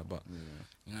and all that, but Yeah.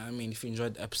 you know what I mean? If you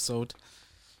enjoyed the episode,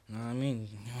 you know what I mean?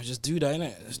 You know, just do that,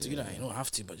 innit? Just do that. You don't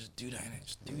have to, but just do that, innit?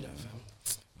 Just do that, fam.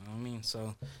 You know what I mean?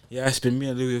 So, yeah, it's been me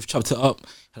and Louis. We've chopped it up,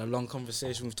 had a long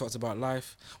conversation. We've talked about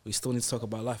life. We still need to talk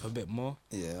about life a bit more.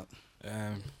 Yeah.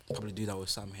 Probably do that with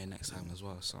Sam here next time as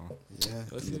well. So, Yeah.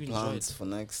 If The you've plans enjoyed- for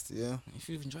next, yeah. if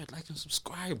you've enjoyed, like and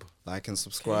subscribe. Like and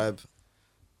subscribe.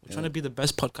 We're Yeah. trying to be the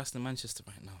best podcast in Manchester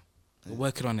right now. We're Yeah.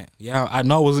 working on it. Yeah, I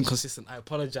know I wasn't consistent. I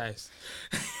apologize.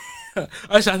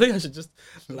 Actually, I think I should just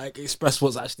like express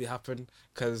what's actually happened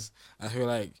because I feel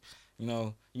like, you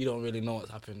know, you don't really know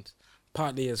what's happened.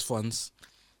 Partly it's funds,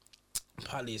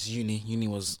 partly it's uni. Uni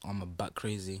was on my back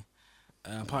crazy.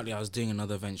 Partly I was doing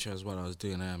another venture as well. I was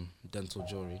doing dental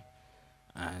jewelry,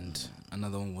 and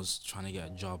another one was trying to get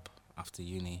a job after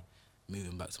uni,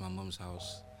 moving back to my mum's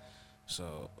house.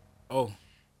 So, I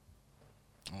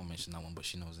won't mention that one, but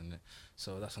she knows in it.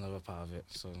 So that's another part of it.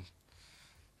 So,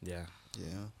 yeah,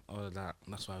 Yeah. all of that.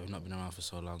 That's why we've not been around for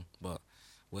so long. But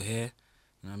we're here.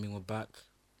 You know what I mean? We're back.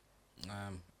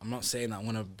 I'm not saying that I'm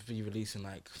gonna be releasing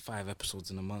like 5 episodes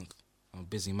in a month. I'm a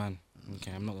busy man.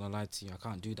 Okay, I'm not gonna lie to you. I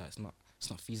can't do that. It's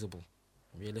not feasible,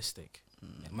 realistic.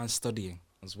 Yeah, man's studying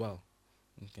as well.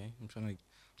 Okay, I'm trying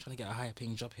to get a higher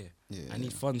paying job here. Yeah. I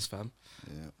need funds, fam.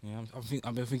 Yeah. Yeah,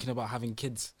 I've been thinking about having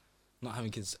kids. Not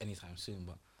having kids anytime soon,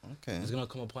 but Okay. there's gonna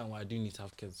come a point where I do need to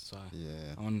have kids. So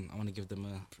Yeah. I want to give them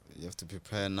You have to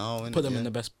prepare now. put them yeah? in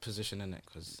the best position in it,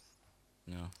 because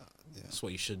you know Yeah. that's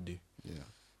what you should do Yeah.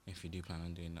 if you do plan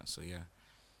on doing that. So yeah,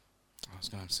 I was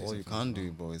gonna say All you something as can well.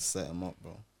 do, bro, is set them up,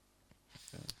 bro.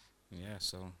 Yeah,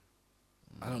 so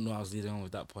I don't know how I was leading on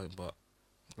with that point, but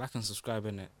like and subscribe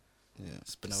in it. Yeah.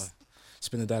 It's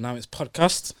been the Dynamics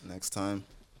podcast. Next time.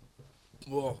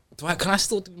 Whoa, can I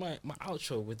still do my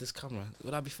outro with this camera?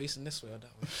 Would I be facing this way or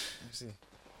that way? Let me see.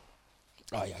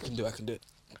 Oh yeah, I can do it.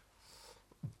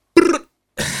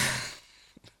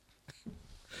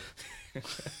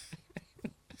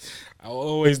 I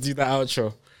always do that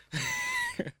outro.